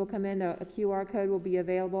 So when people come in, a QR code will be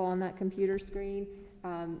available on that computer screen.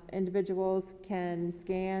 Individuals can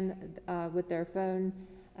scan with their phone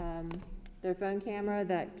camera,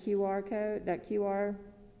 that QR code, that QR,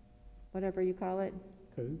 whatever you call it.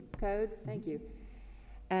 Code, thank you.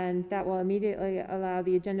 And that will immediately allow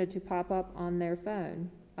the agenda to pop up on their phone,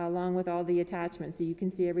 along with all the attachments, so you can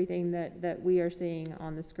see everything that we are seeing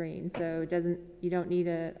on the screen. So you don't need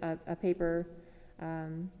a paper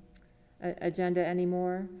agenda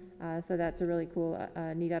anymore. So that's a really cool,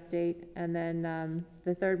 neat update. And then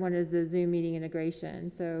the third one is the Zoom meeting integration.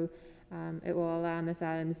 So it will allow Ms.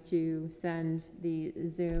 Adams to send the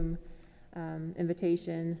Zoom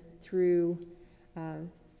invitation through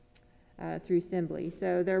Assembly.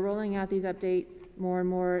 So they're rolling out these updates more and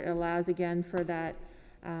more. It allows again for that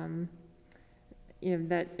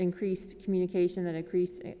that increased communication, that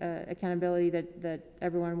increased accountability that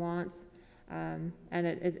everyone wants, and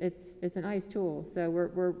it's a nice tool. So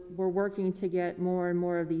we're working to get more and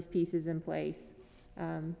more of these pieces in place.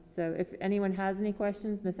 So if anyone has any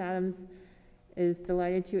questions, Ms. Adams is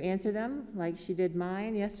delighted to answer them, like she did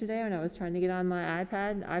mine yesterday when I was trying to get on my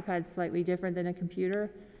iPad. The iPad's slightly different than a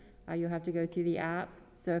computer. You'll have to go through the app.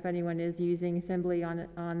 So if anyone is using Assembly on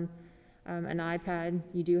an iPad,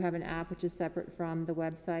 you do have an app which is separate from the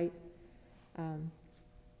website.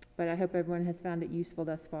 But I hope everyone has found it useful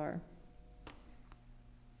thus far.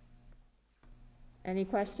 Any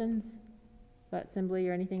questions about Assembly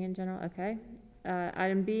or anything in general? Okay.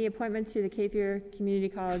 Item B, appointment to the Cape Fear Community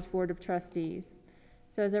College Board of Trustees.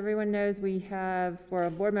 So as everyone knows, or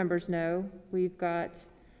board members know, we've got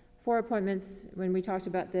 4 appointments when we talked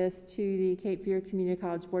about this to the Cape Fear Community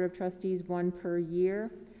College Board of Trustees, 1 per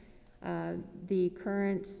year. The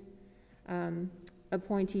current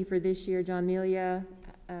appointee for this year, John Melia,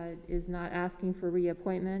 is not asking for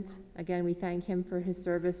reappointment. Again, we thank him for his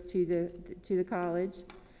service to the college.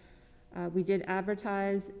 We did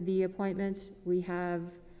advertise the appointment. We have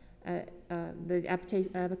the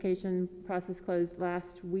application process closed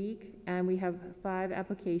last week, and we have 5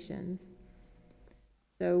 applications.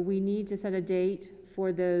 So we need to set a date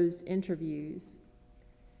for those interviews.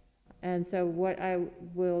 And so what I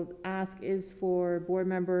will ask is for board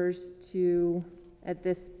members to, at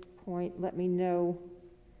this point, let me know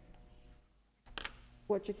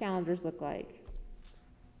what your calendars look like.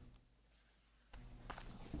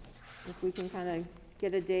 If we can kind of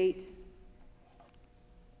get a date.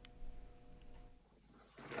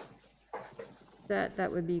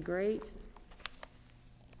 That would be great.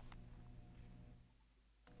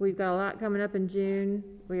 We've got a lot coming up in June.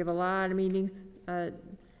 We have a lot of meetings.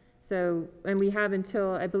 And we have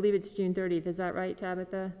until, I believe it's June 30th. Is that right,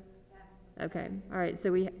 Tabitha? Yes. Okay. All right.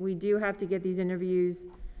 So we do have to get these interviews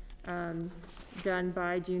done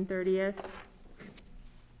by June 30th.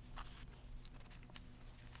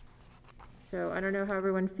 So I don't know how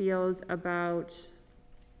everyone feels about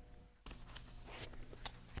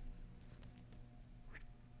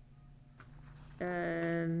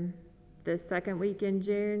the second week in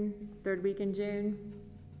June, third week in June.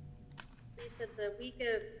 Lisa, the week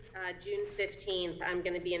of June 15th, I'm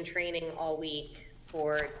going to be in training all week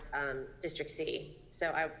for District C.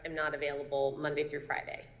 So I am not available Monday through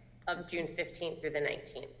Friday of June 15th through the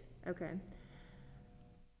 19th. Okay.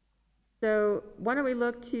 So why don't we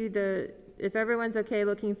look to if everyone's okay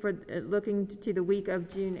looking to the week of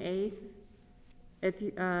June 8th, if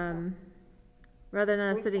you, rather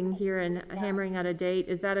than us sitting here and hammering out a date,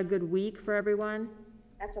 is that a good week for everyone?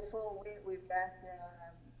 That's a full week. We've got,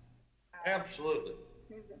 Absolutely.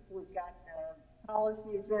 we've got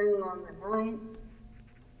policy Zoom on the 9th.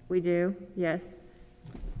 We do, yes.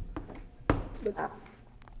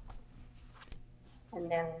 And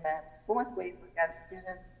then that 4th week, we've got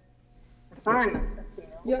student assignment.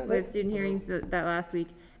 Yeah, We have student hearings that last week.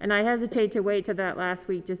 And I hesitate to wait till that last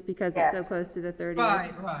week just because it's so Yes. close to the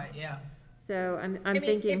 30th. Right, yeah. So I'm I mean,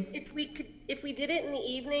 thinking, if we did it in the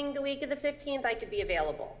evening, the week of the 15th, I could be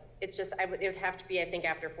available. It's just, it would have to be, I think,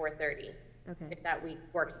 after 4:30, okay. if that week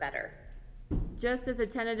works better. Just as a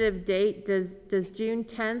tentative date, does June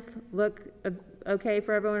 10th look okay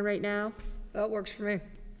for everyone right now? that works for me.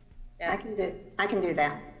 I can do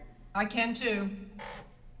that. I can too.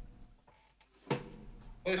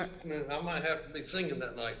 Wait a minute, I might have to be singing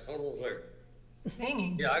that night. Hold on a second.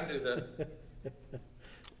 Singing. Yeah, I can do that.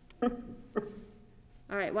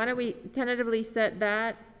 All right, why don't we tentatively set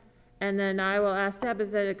that, and then I will ask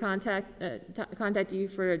Tabitha to contact you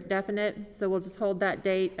for a definite, so we'll just hold that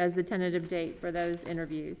date as the tentative date for those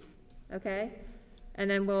interviews, okay? And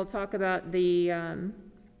then we'll talk about the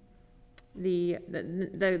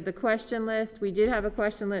question list. We did have a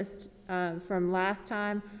question list from last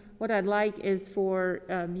time. What I'd like is for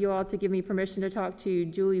you all to give me permission to talk to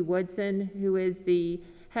Julie Woodson, who is the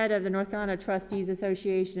head of the North Carolina Trustees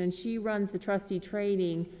Association, and she runs the trustee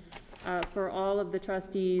training for all of the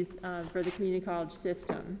trustees for the community college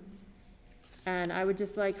system. And I would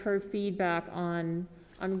just like her feedback on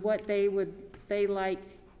what they like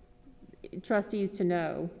trustees to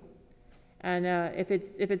know. And if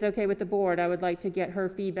it's okay with the board, I would like to get her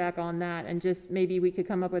feedback on that, and just maybe we could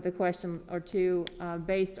come up with a question or two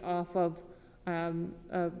based off of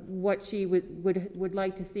what she would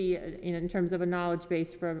like to see in terms of a knowledge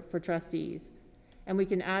base for trustees. And we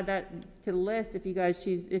can add that to the list if you guys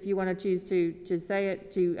choose, if you want to choose to say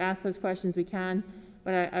it, to ask those questions, we can.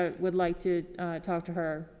 But I would like to talk to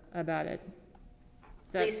her about it.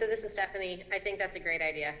 Lisa, this is Stephanie. I think that's a great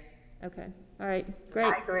idea. Okay. All right. Great.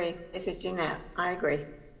 I agree. This is Jeanette. I agree.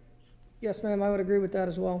 Yes, ma'am, I would agree with that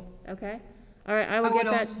as well. Okay. All right. I will get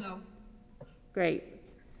that. Also. Great.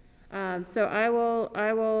 So I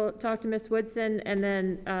will talk to Ms. Woodson, and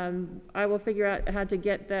then I will figure out how to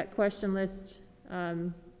get that question list.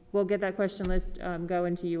 We'll get that question list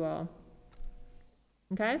going to you all.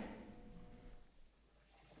 Okay?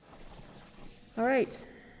 All right.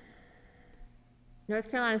 North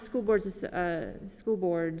Carolina School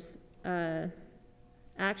Boards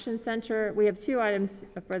Action Center. We have two items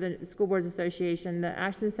for the School Boards Association, the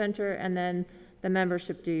Action Center and then the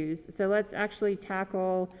membership dues. So let's actually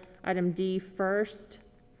tackle item D first.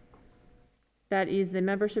 That is the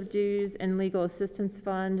membership dues and legal assistance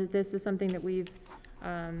fund. This is something that we've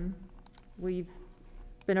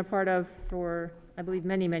been a part of for, I believe,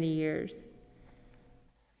 many, many years.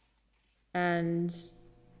 And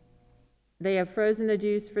they have frozen the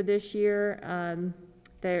dues for this year.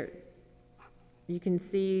 There, you can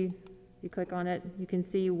see, you click on it, you can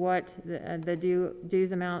see what the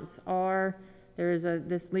dues amounts are. There is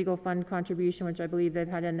this legal fund contribution, which I believe they've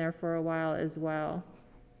had in there for a while as well.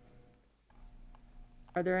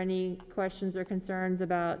 Are there any questions or concerns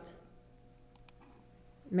about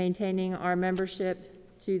maintaining our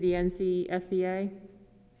membership to the NCSBA?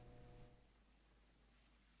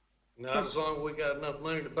 Not as long as we got enough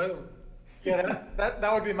money to pay them. Yeah,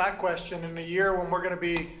 that would be my question. In a year when we're going to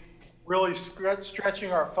be really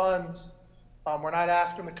stretching our funds, we're not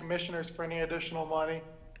asking the commissioners for any additional money.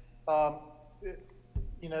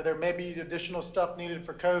 You know, there may be additional stuff needed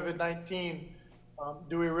for COVID-19.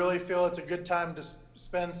 Do we really feel it's a good time to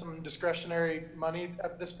spend some discretionary money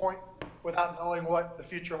at this point without knowing what the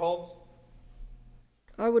future holds?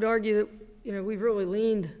 I would argue that, you know, we've really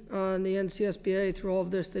leaned on the NCSBA through all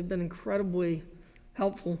of this. They've been incredibly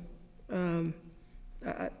helpful.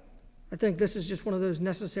 I think this is just one of those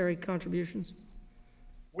necessary contributions.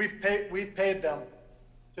 We've paid them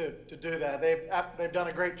to do that. They've done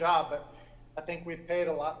a great job, but I think we've paid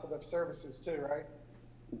a lot for their services too, right?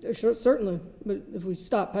 Certainly, but if we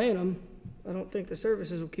stop paying them, I don't think the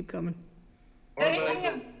services will keep coming. That's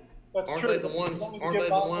Aren't true. they the ones? Aren't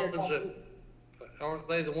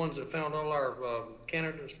they the ones that found all our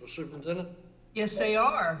candidates for superintendent? Yes, they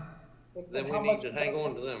are. Then we need to hang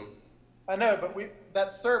on to them. I know, but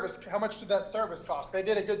that service, how much did that service cost? They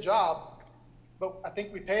did a good job, but I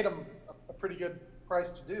think we paid them a pretty good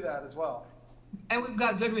price to do that as well. And we've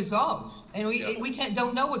got good results. And we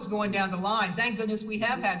don't know what's going down the line. Thank goodness we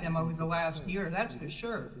have had them over the last year, that's for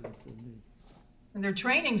sure. And their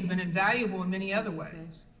trainings have been invaluable in many other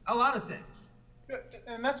ways, a lot of things. Good.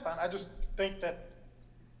 And that's fine. I just think that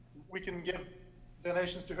we can give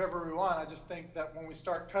donations to whoever we want. I just think that when we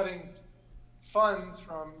start cutting funds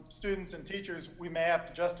from students and teachers, we may have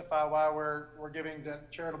to justify why we're giving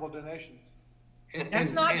charitable donations.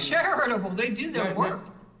 That's not charitable. They do their work.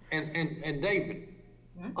 And David,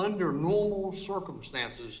 under normal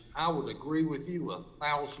circumstances, I would agree with you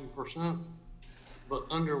 1,000%. But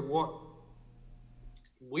under what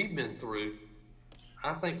we've been through,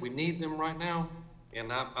 I think we need them right now,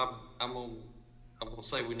 and I'm gonna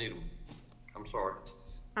say we need them. I'm sorry.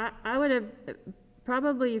 I would have,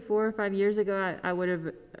 probably 4 or 5 years ago, I would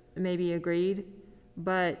have maybe agreed,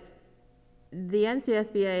 but the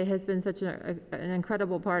NCSBA has been such an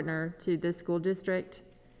incredible partner to this school district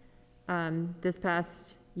this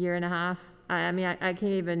past year and a half. I mean, I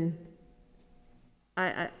can't even,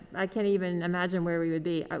 I can't even imagine where we would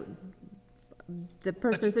be. The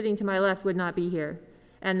person sitting to my left would not be here,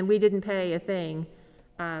 and we didn't pay a thing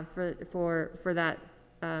for that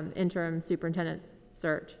interim superintendent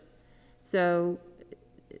search. So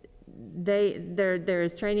there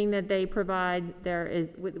is training that they provide.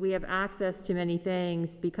 We have access to many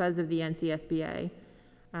things because of the NCSBA.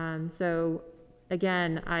 So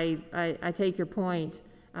again, I take your point.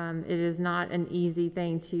 It is not an easy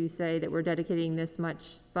thing to say that we're dedicating this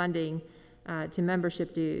much funding to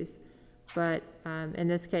membership dues, but in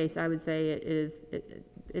this case, I would say it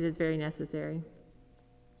is very necessary.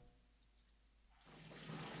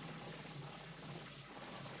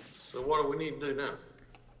 So what do we need to do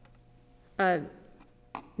now?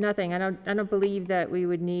 Nothing. I don't believe that we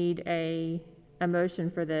would need a motion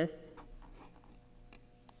for this,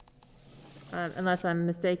 unless I'm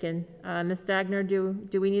mistaken. Ms. Stagner,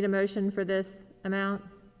 do we need a motion for this amount?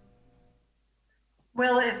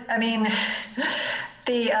 Well, I mean,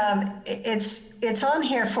 it's on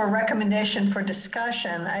here for recommendation for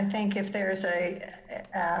discussion. I think if there's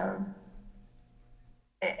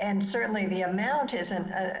and certainly the amount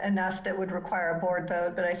isn't enough that would require a board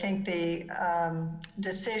vote, but I think the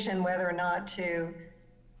decision whether or not to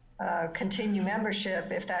continue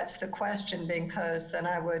membership, if that's the question being posed, then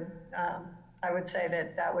I would say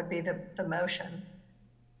that would be the motion.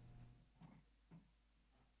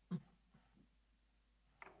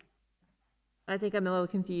 I think I'm a little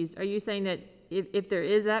confused. Are you saying that if there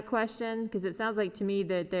is that question, because it sounds like to me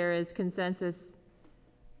that there is consensus.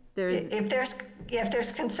 If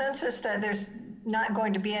there's consensus that there's not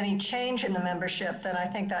going to be any change in the membership, then I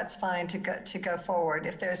think that's fine to go forward.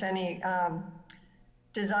 If there's any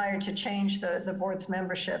desire to change the board's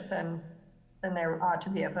membership, then there ought to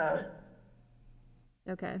be a vote.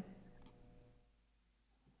 Okay.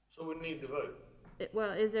 So we need to vote.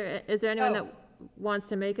 Well, is there anyone that wants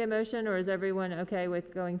to make a motion, or is everyone okay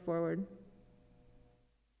with going forward?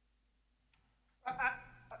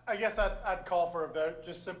 I guess I'd call for a vote,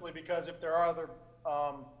 just simply because if there are other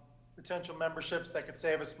potential memberships that could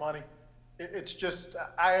save us money, it's just,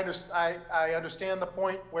 I understand the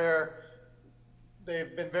point where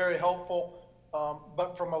they've been very helpful,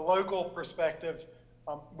 but from a local perspective,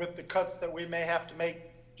 with the cuts that we may have to make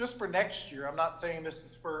just for next year, I'm not saying this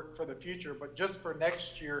is for the future, but just for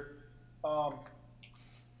next year, I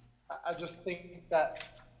just think that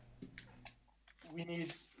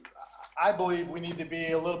I believe we need to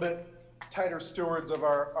be a little bit tighter stewards of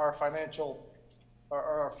our financial,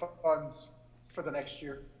 our funds for the next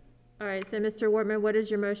year. All right, so Mr. Wortman, what is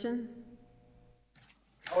your motion?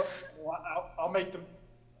 I'll make them.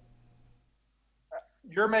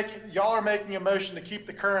 Y'all are making a motion to keep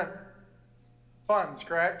the current funds,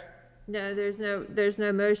 correct? No, there's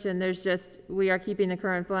no motion. There's just, we are keeping the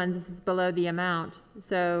current funds. This is below the amount.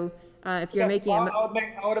 So if you're making I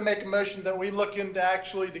would make a motion that we look into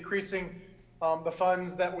actually decreasing the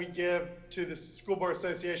funds that we give to the School Board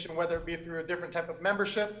Association, whether it be through a different type of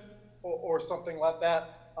membership or something like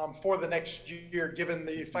that, for the next year, given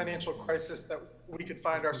the financial crisis that we could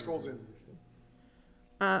find our schools in.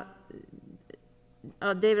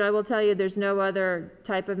 David, I will tell you, there's no other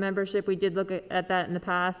type of membership. We did look at that in the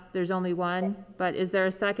past. There's only one. But is there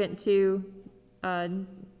a second to Mr.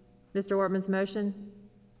 Wortman's motion?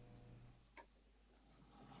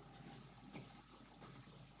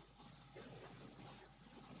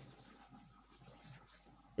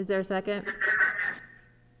 Is there a second?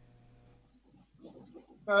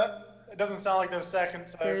 It doesn't sound like there's a second.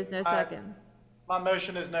 So there is no second. My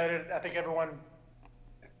motion is noted. I think everyone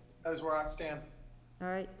knows where I stand. All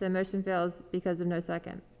right, so motion fails because of no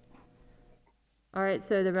second. All right,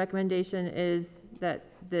 so the recommendation is that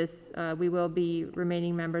we will be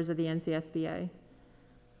remaining members of the NCSBA.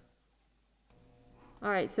 All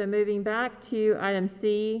right, so moving back to item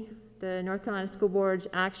C, the North Carolina School Board's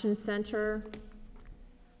Action Center.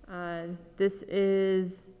 This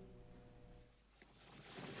is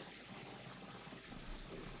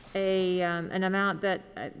an amount that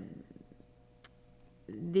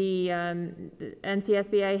the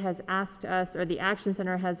NCSBA has asked us, or the Action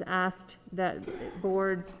Center has asked that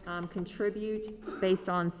boards contribute based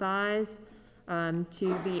on size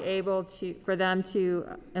to be able to, for them to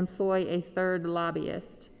employ a third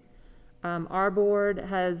lobbyist. Our board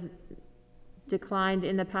has declined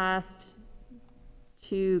in the past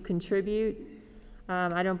to contribute.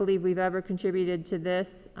 I don't believe we've ever contributed to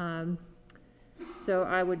this. So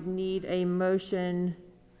I would need a motion.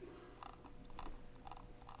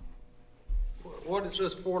 What is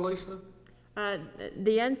this for, Lisa?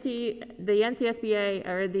 The NCSBA,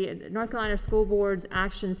 or the North Carolina School Boards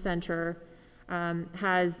Action Center,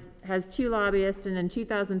 has two lobbyists, and in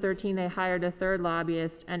 2013 they hired a third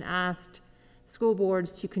lobbyist and asked school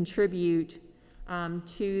boards to contribute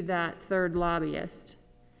to that third lobbyist.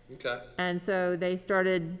 Okay. And so they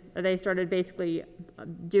started basically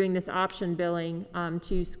doing this option billing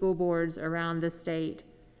to school boards around the state.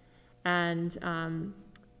 And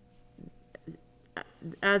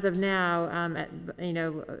as of now, you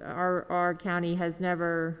know, our county has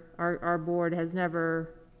never, our board has never,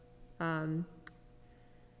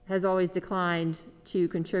 has always declined to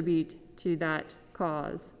contribute to that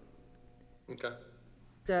cause. Okay.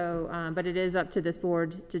 So, but it is up to this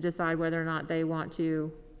board to decide whether or not they want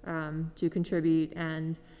to contribute,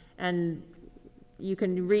 and you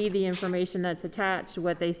can read the information that's attached,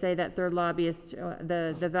 what they say that third lobbyist,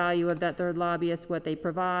 the value of that third lobbyist, what they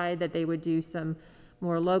provide, that they would do some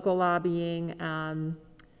more local lobbying,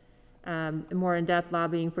 more in-depth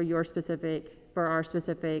lobbying for your specific, for our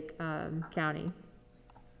specific county.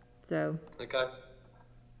 So. Okay.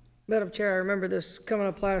 Madam Chair, I remember this coming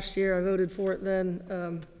up last year. I voted for it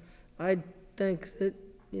then. I think that,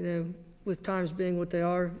 you know, with times being what they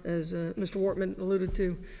are, as Mr. Wortman alluded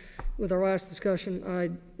to with our last discussion,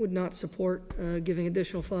 I would not support giving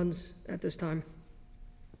additional funds at this time.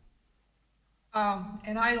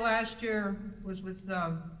 And I last year was with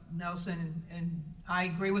Nelson, and I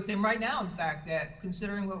agree with him right now, in fact, that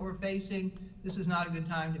considering what we're facing, this is not a good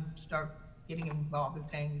time to start getting involved in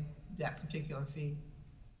paying that particular fee.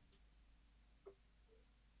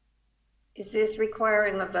 Is this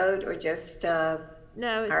requiring a vote or just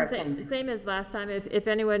no, it's the same as last time. If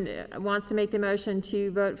anyone wants to make the motion to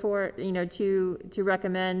vote for it, you know, to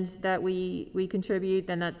recommend that we contribute,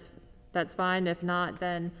 then that's fine. If not,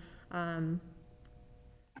 then we'll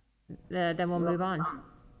move on.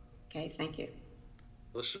 Okay, thank you.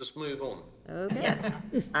 Let's just move on. Okay.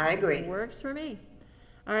 Yes, I agree. Works for me.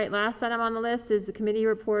 All right, last item on the list is the committee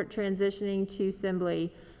report transitioning to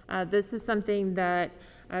Assembly. This is something that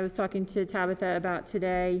I was talking to Tabitha about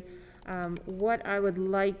today. What I would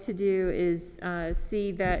like to do is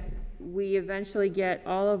see that we eventually get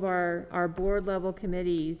all of our board level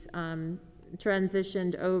committees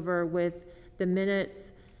transitioned over with the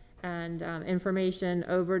minutes and information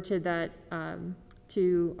over to that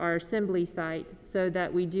to our Assembly site, so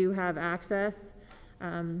that we do have access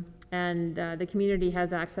and the community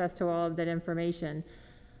has access to all of that information.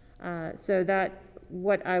 So that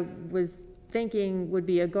what I was thinking would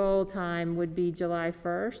be a goal time would be July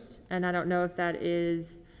 1st, and I don't know if that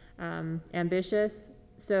is ambitious.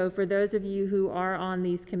 So for those of you who are on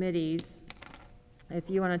these committees, if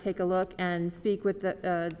you want to take a look and speak with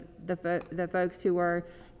the folks who are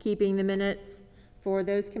keeping the minutes for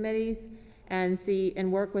those committees, and see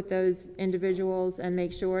and work with those individuals and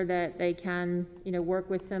make sure that they can, you know, work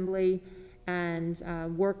with Assembly and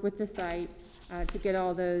work with the site to get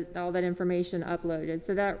all that information uploaded.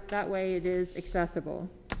 So that way it is accessible.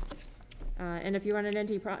 And if you run an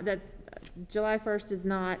NT that's July 1st is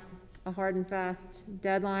not a hard and fast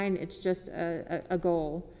deadline. It's just a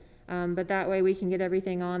goal. But that way we can get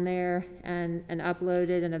everything on there and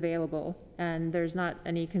uploaded and available, and there's not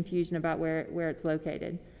any confusion about where it's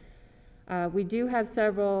located. We do have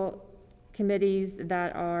several committees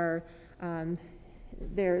that are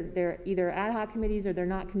they're either ad hoc committees or they're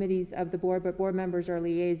not committees of the board, but board members are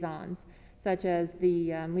liaisons, such as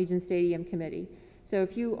the Legion Stadium Committee. So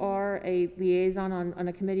if you are a liaison on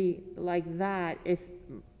a committee like that,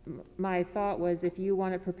 my thought was, if you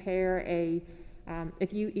want to prepare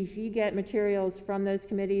if you get materials from those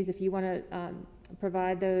committees, if you want to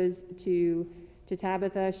provide those to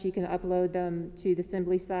Tabitha, she can upload them to the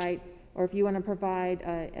Assembly site. Or if you want to provide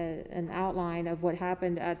an outline of what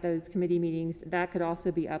happened at those committee meetings, that could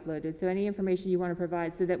also be uploaded. So any information you want to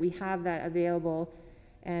provide, so that we have that available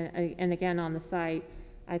and again on the site,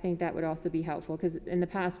 I think that would also be helpful, because in the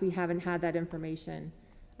past we haven't had that information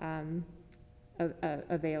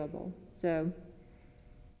available. So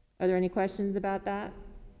Are there any questions about that?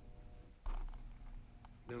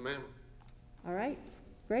 No, ma'am. All right,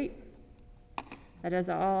 great. That is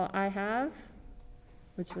all I have,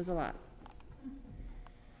 which was a lot.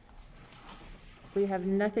 We have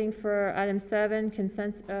nothing for item 7,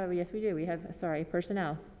 consent, oh, yes, we do. We have, sorry,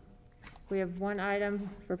 personnel. We have one item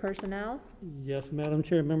for personnel. Yes, Madam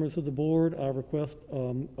Chair, members of the board, I request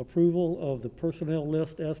approval of the personnel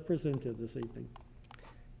list as presented this evening.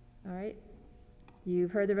 All right.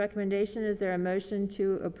 You've heard the recommendation. Is there a motion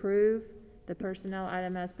to approve the personnel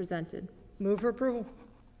item as presented? Move for approval.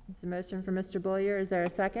 It's a motion from Mr. Boyer. Is there a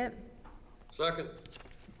second? Second.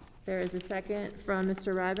 There is a second from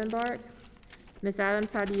Mr. Rivenbark. Ms.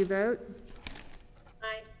 Adams, how do you vote?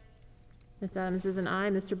 Aye. Ms. Adams is an aye.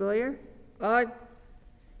 Mr. Boyer? Aye.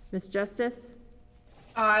 Ms. Justice?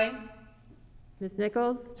 Aye. Ms.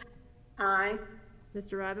 Nichols? Aye.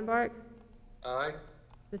 Mr. Rivenbark? Aye.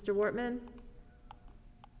 Mr. Wortman?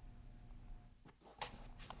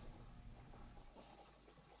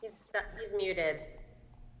 He's muted.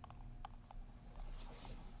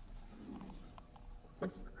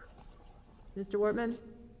 Mr. Wortman?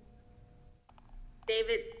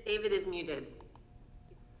 David is muted.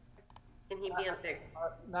 Can he be unmuted?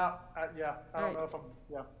 Now, yeah, I don't Alright. know if I'm,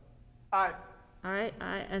 yeah. Aye. All right,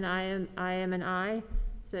 I am an aye,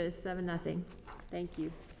 so it's 7-0. Thank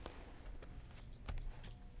you.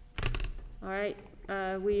 All right,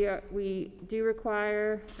 we do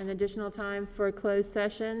require an additional time for a closed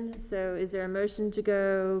session, so is there a motion to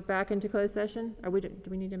go back into closed session? Do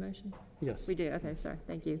we need a motion? Yes, We do, okay, sorry,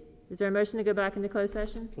 thank you. Is there a motion to go back into closed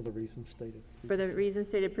session? for the reasons stated. For the reasons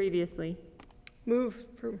stated previously. Move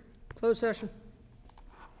for closed session.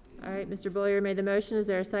 All right, Mr. Boyer made the motion, is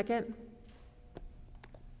there a second?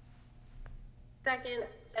 Second,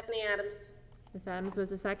 Stephanie Adams. Ms. Adams was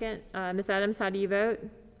the second. Ms. Adams, how do you vote?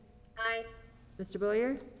 Aye. Mr.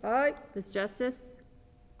 Boyer? Aye. Ms. Justice?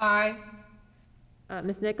 Aye.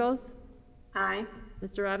 Ms. Nichols? Aye.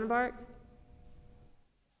 Mr. Rivenbark?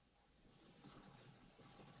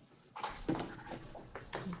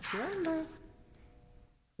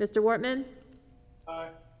 Mr. Wortman? Aye.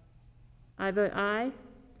 I vote aye.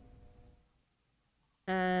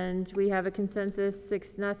 And we have a consensus,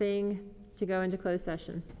 6-0, to go into closed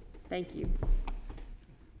session. Thank you.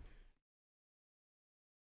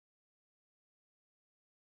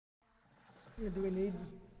 Do we need?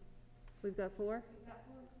 We've got 4?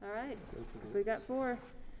 All right, we've got 4.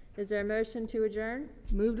 Is there a motion to adjourn?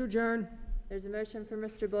 Move to adjourn. There's a motion for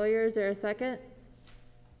Mr. Boyer. Is there a second?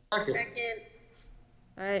 Second. Second.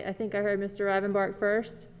 All right, I think I heard Mr. Rivenbark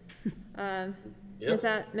first. Yep.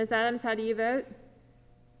 Ms. Adams, how do you vote?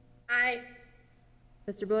 Aye.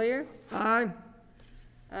 Mr. Boyer? Aye.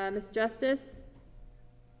 Ms. Justice?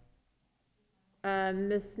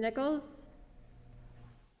 Ms. Nichols?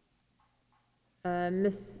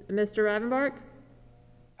 Mr. Rivenbark?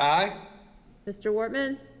 Aye. Mr.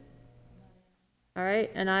 Wortman? All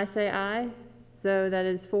right, and I say aye, so that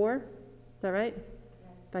is 4. Is that right?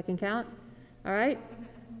 If I can count? All right.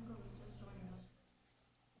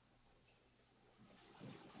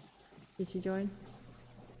 Did she join?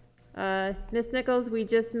 Ms. Nichols, we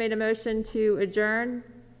just made a motion to adjourn.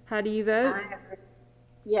 How do you vote?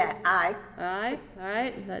 Yeah, aye. Aye, all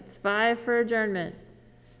right, that's 5 for adjournment.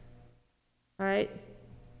 All right.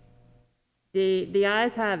 The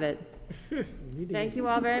ayes have it. Thank you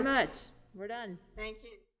all very much. We're done. Thank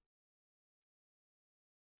you.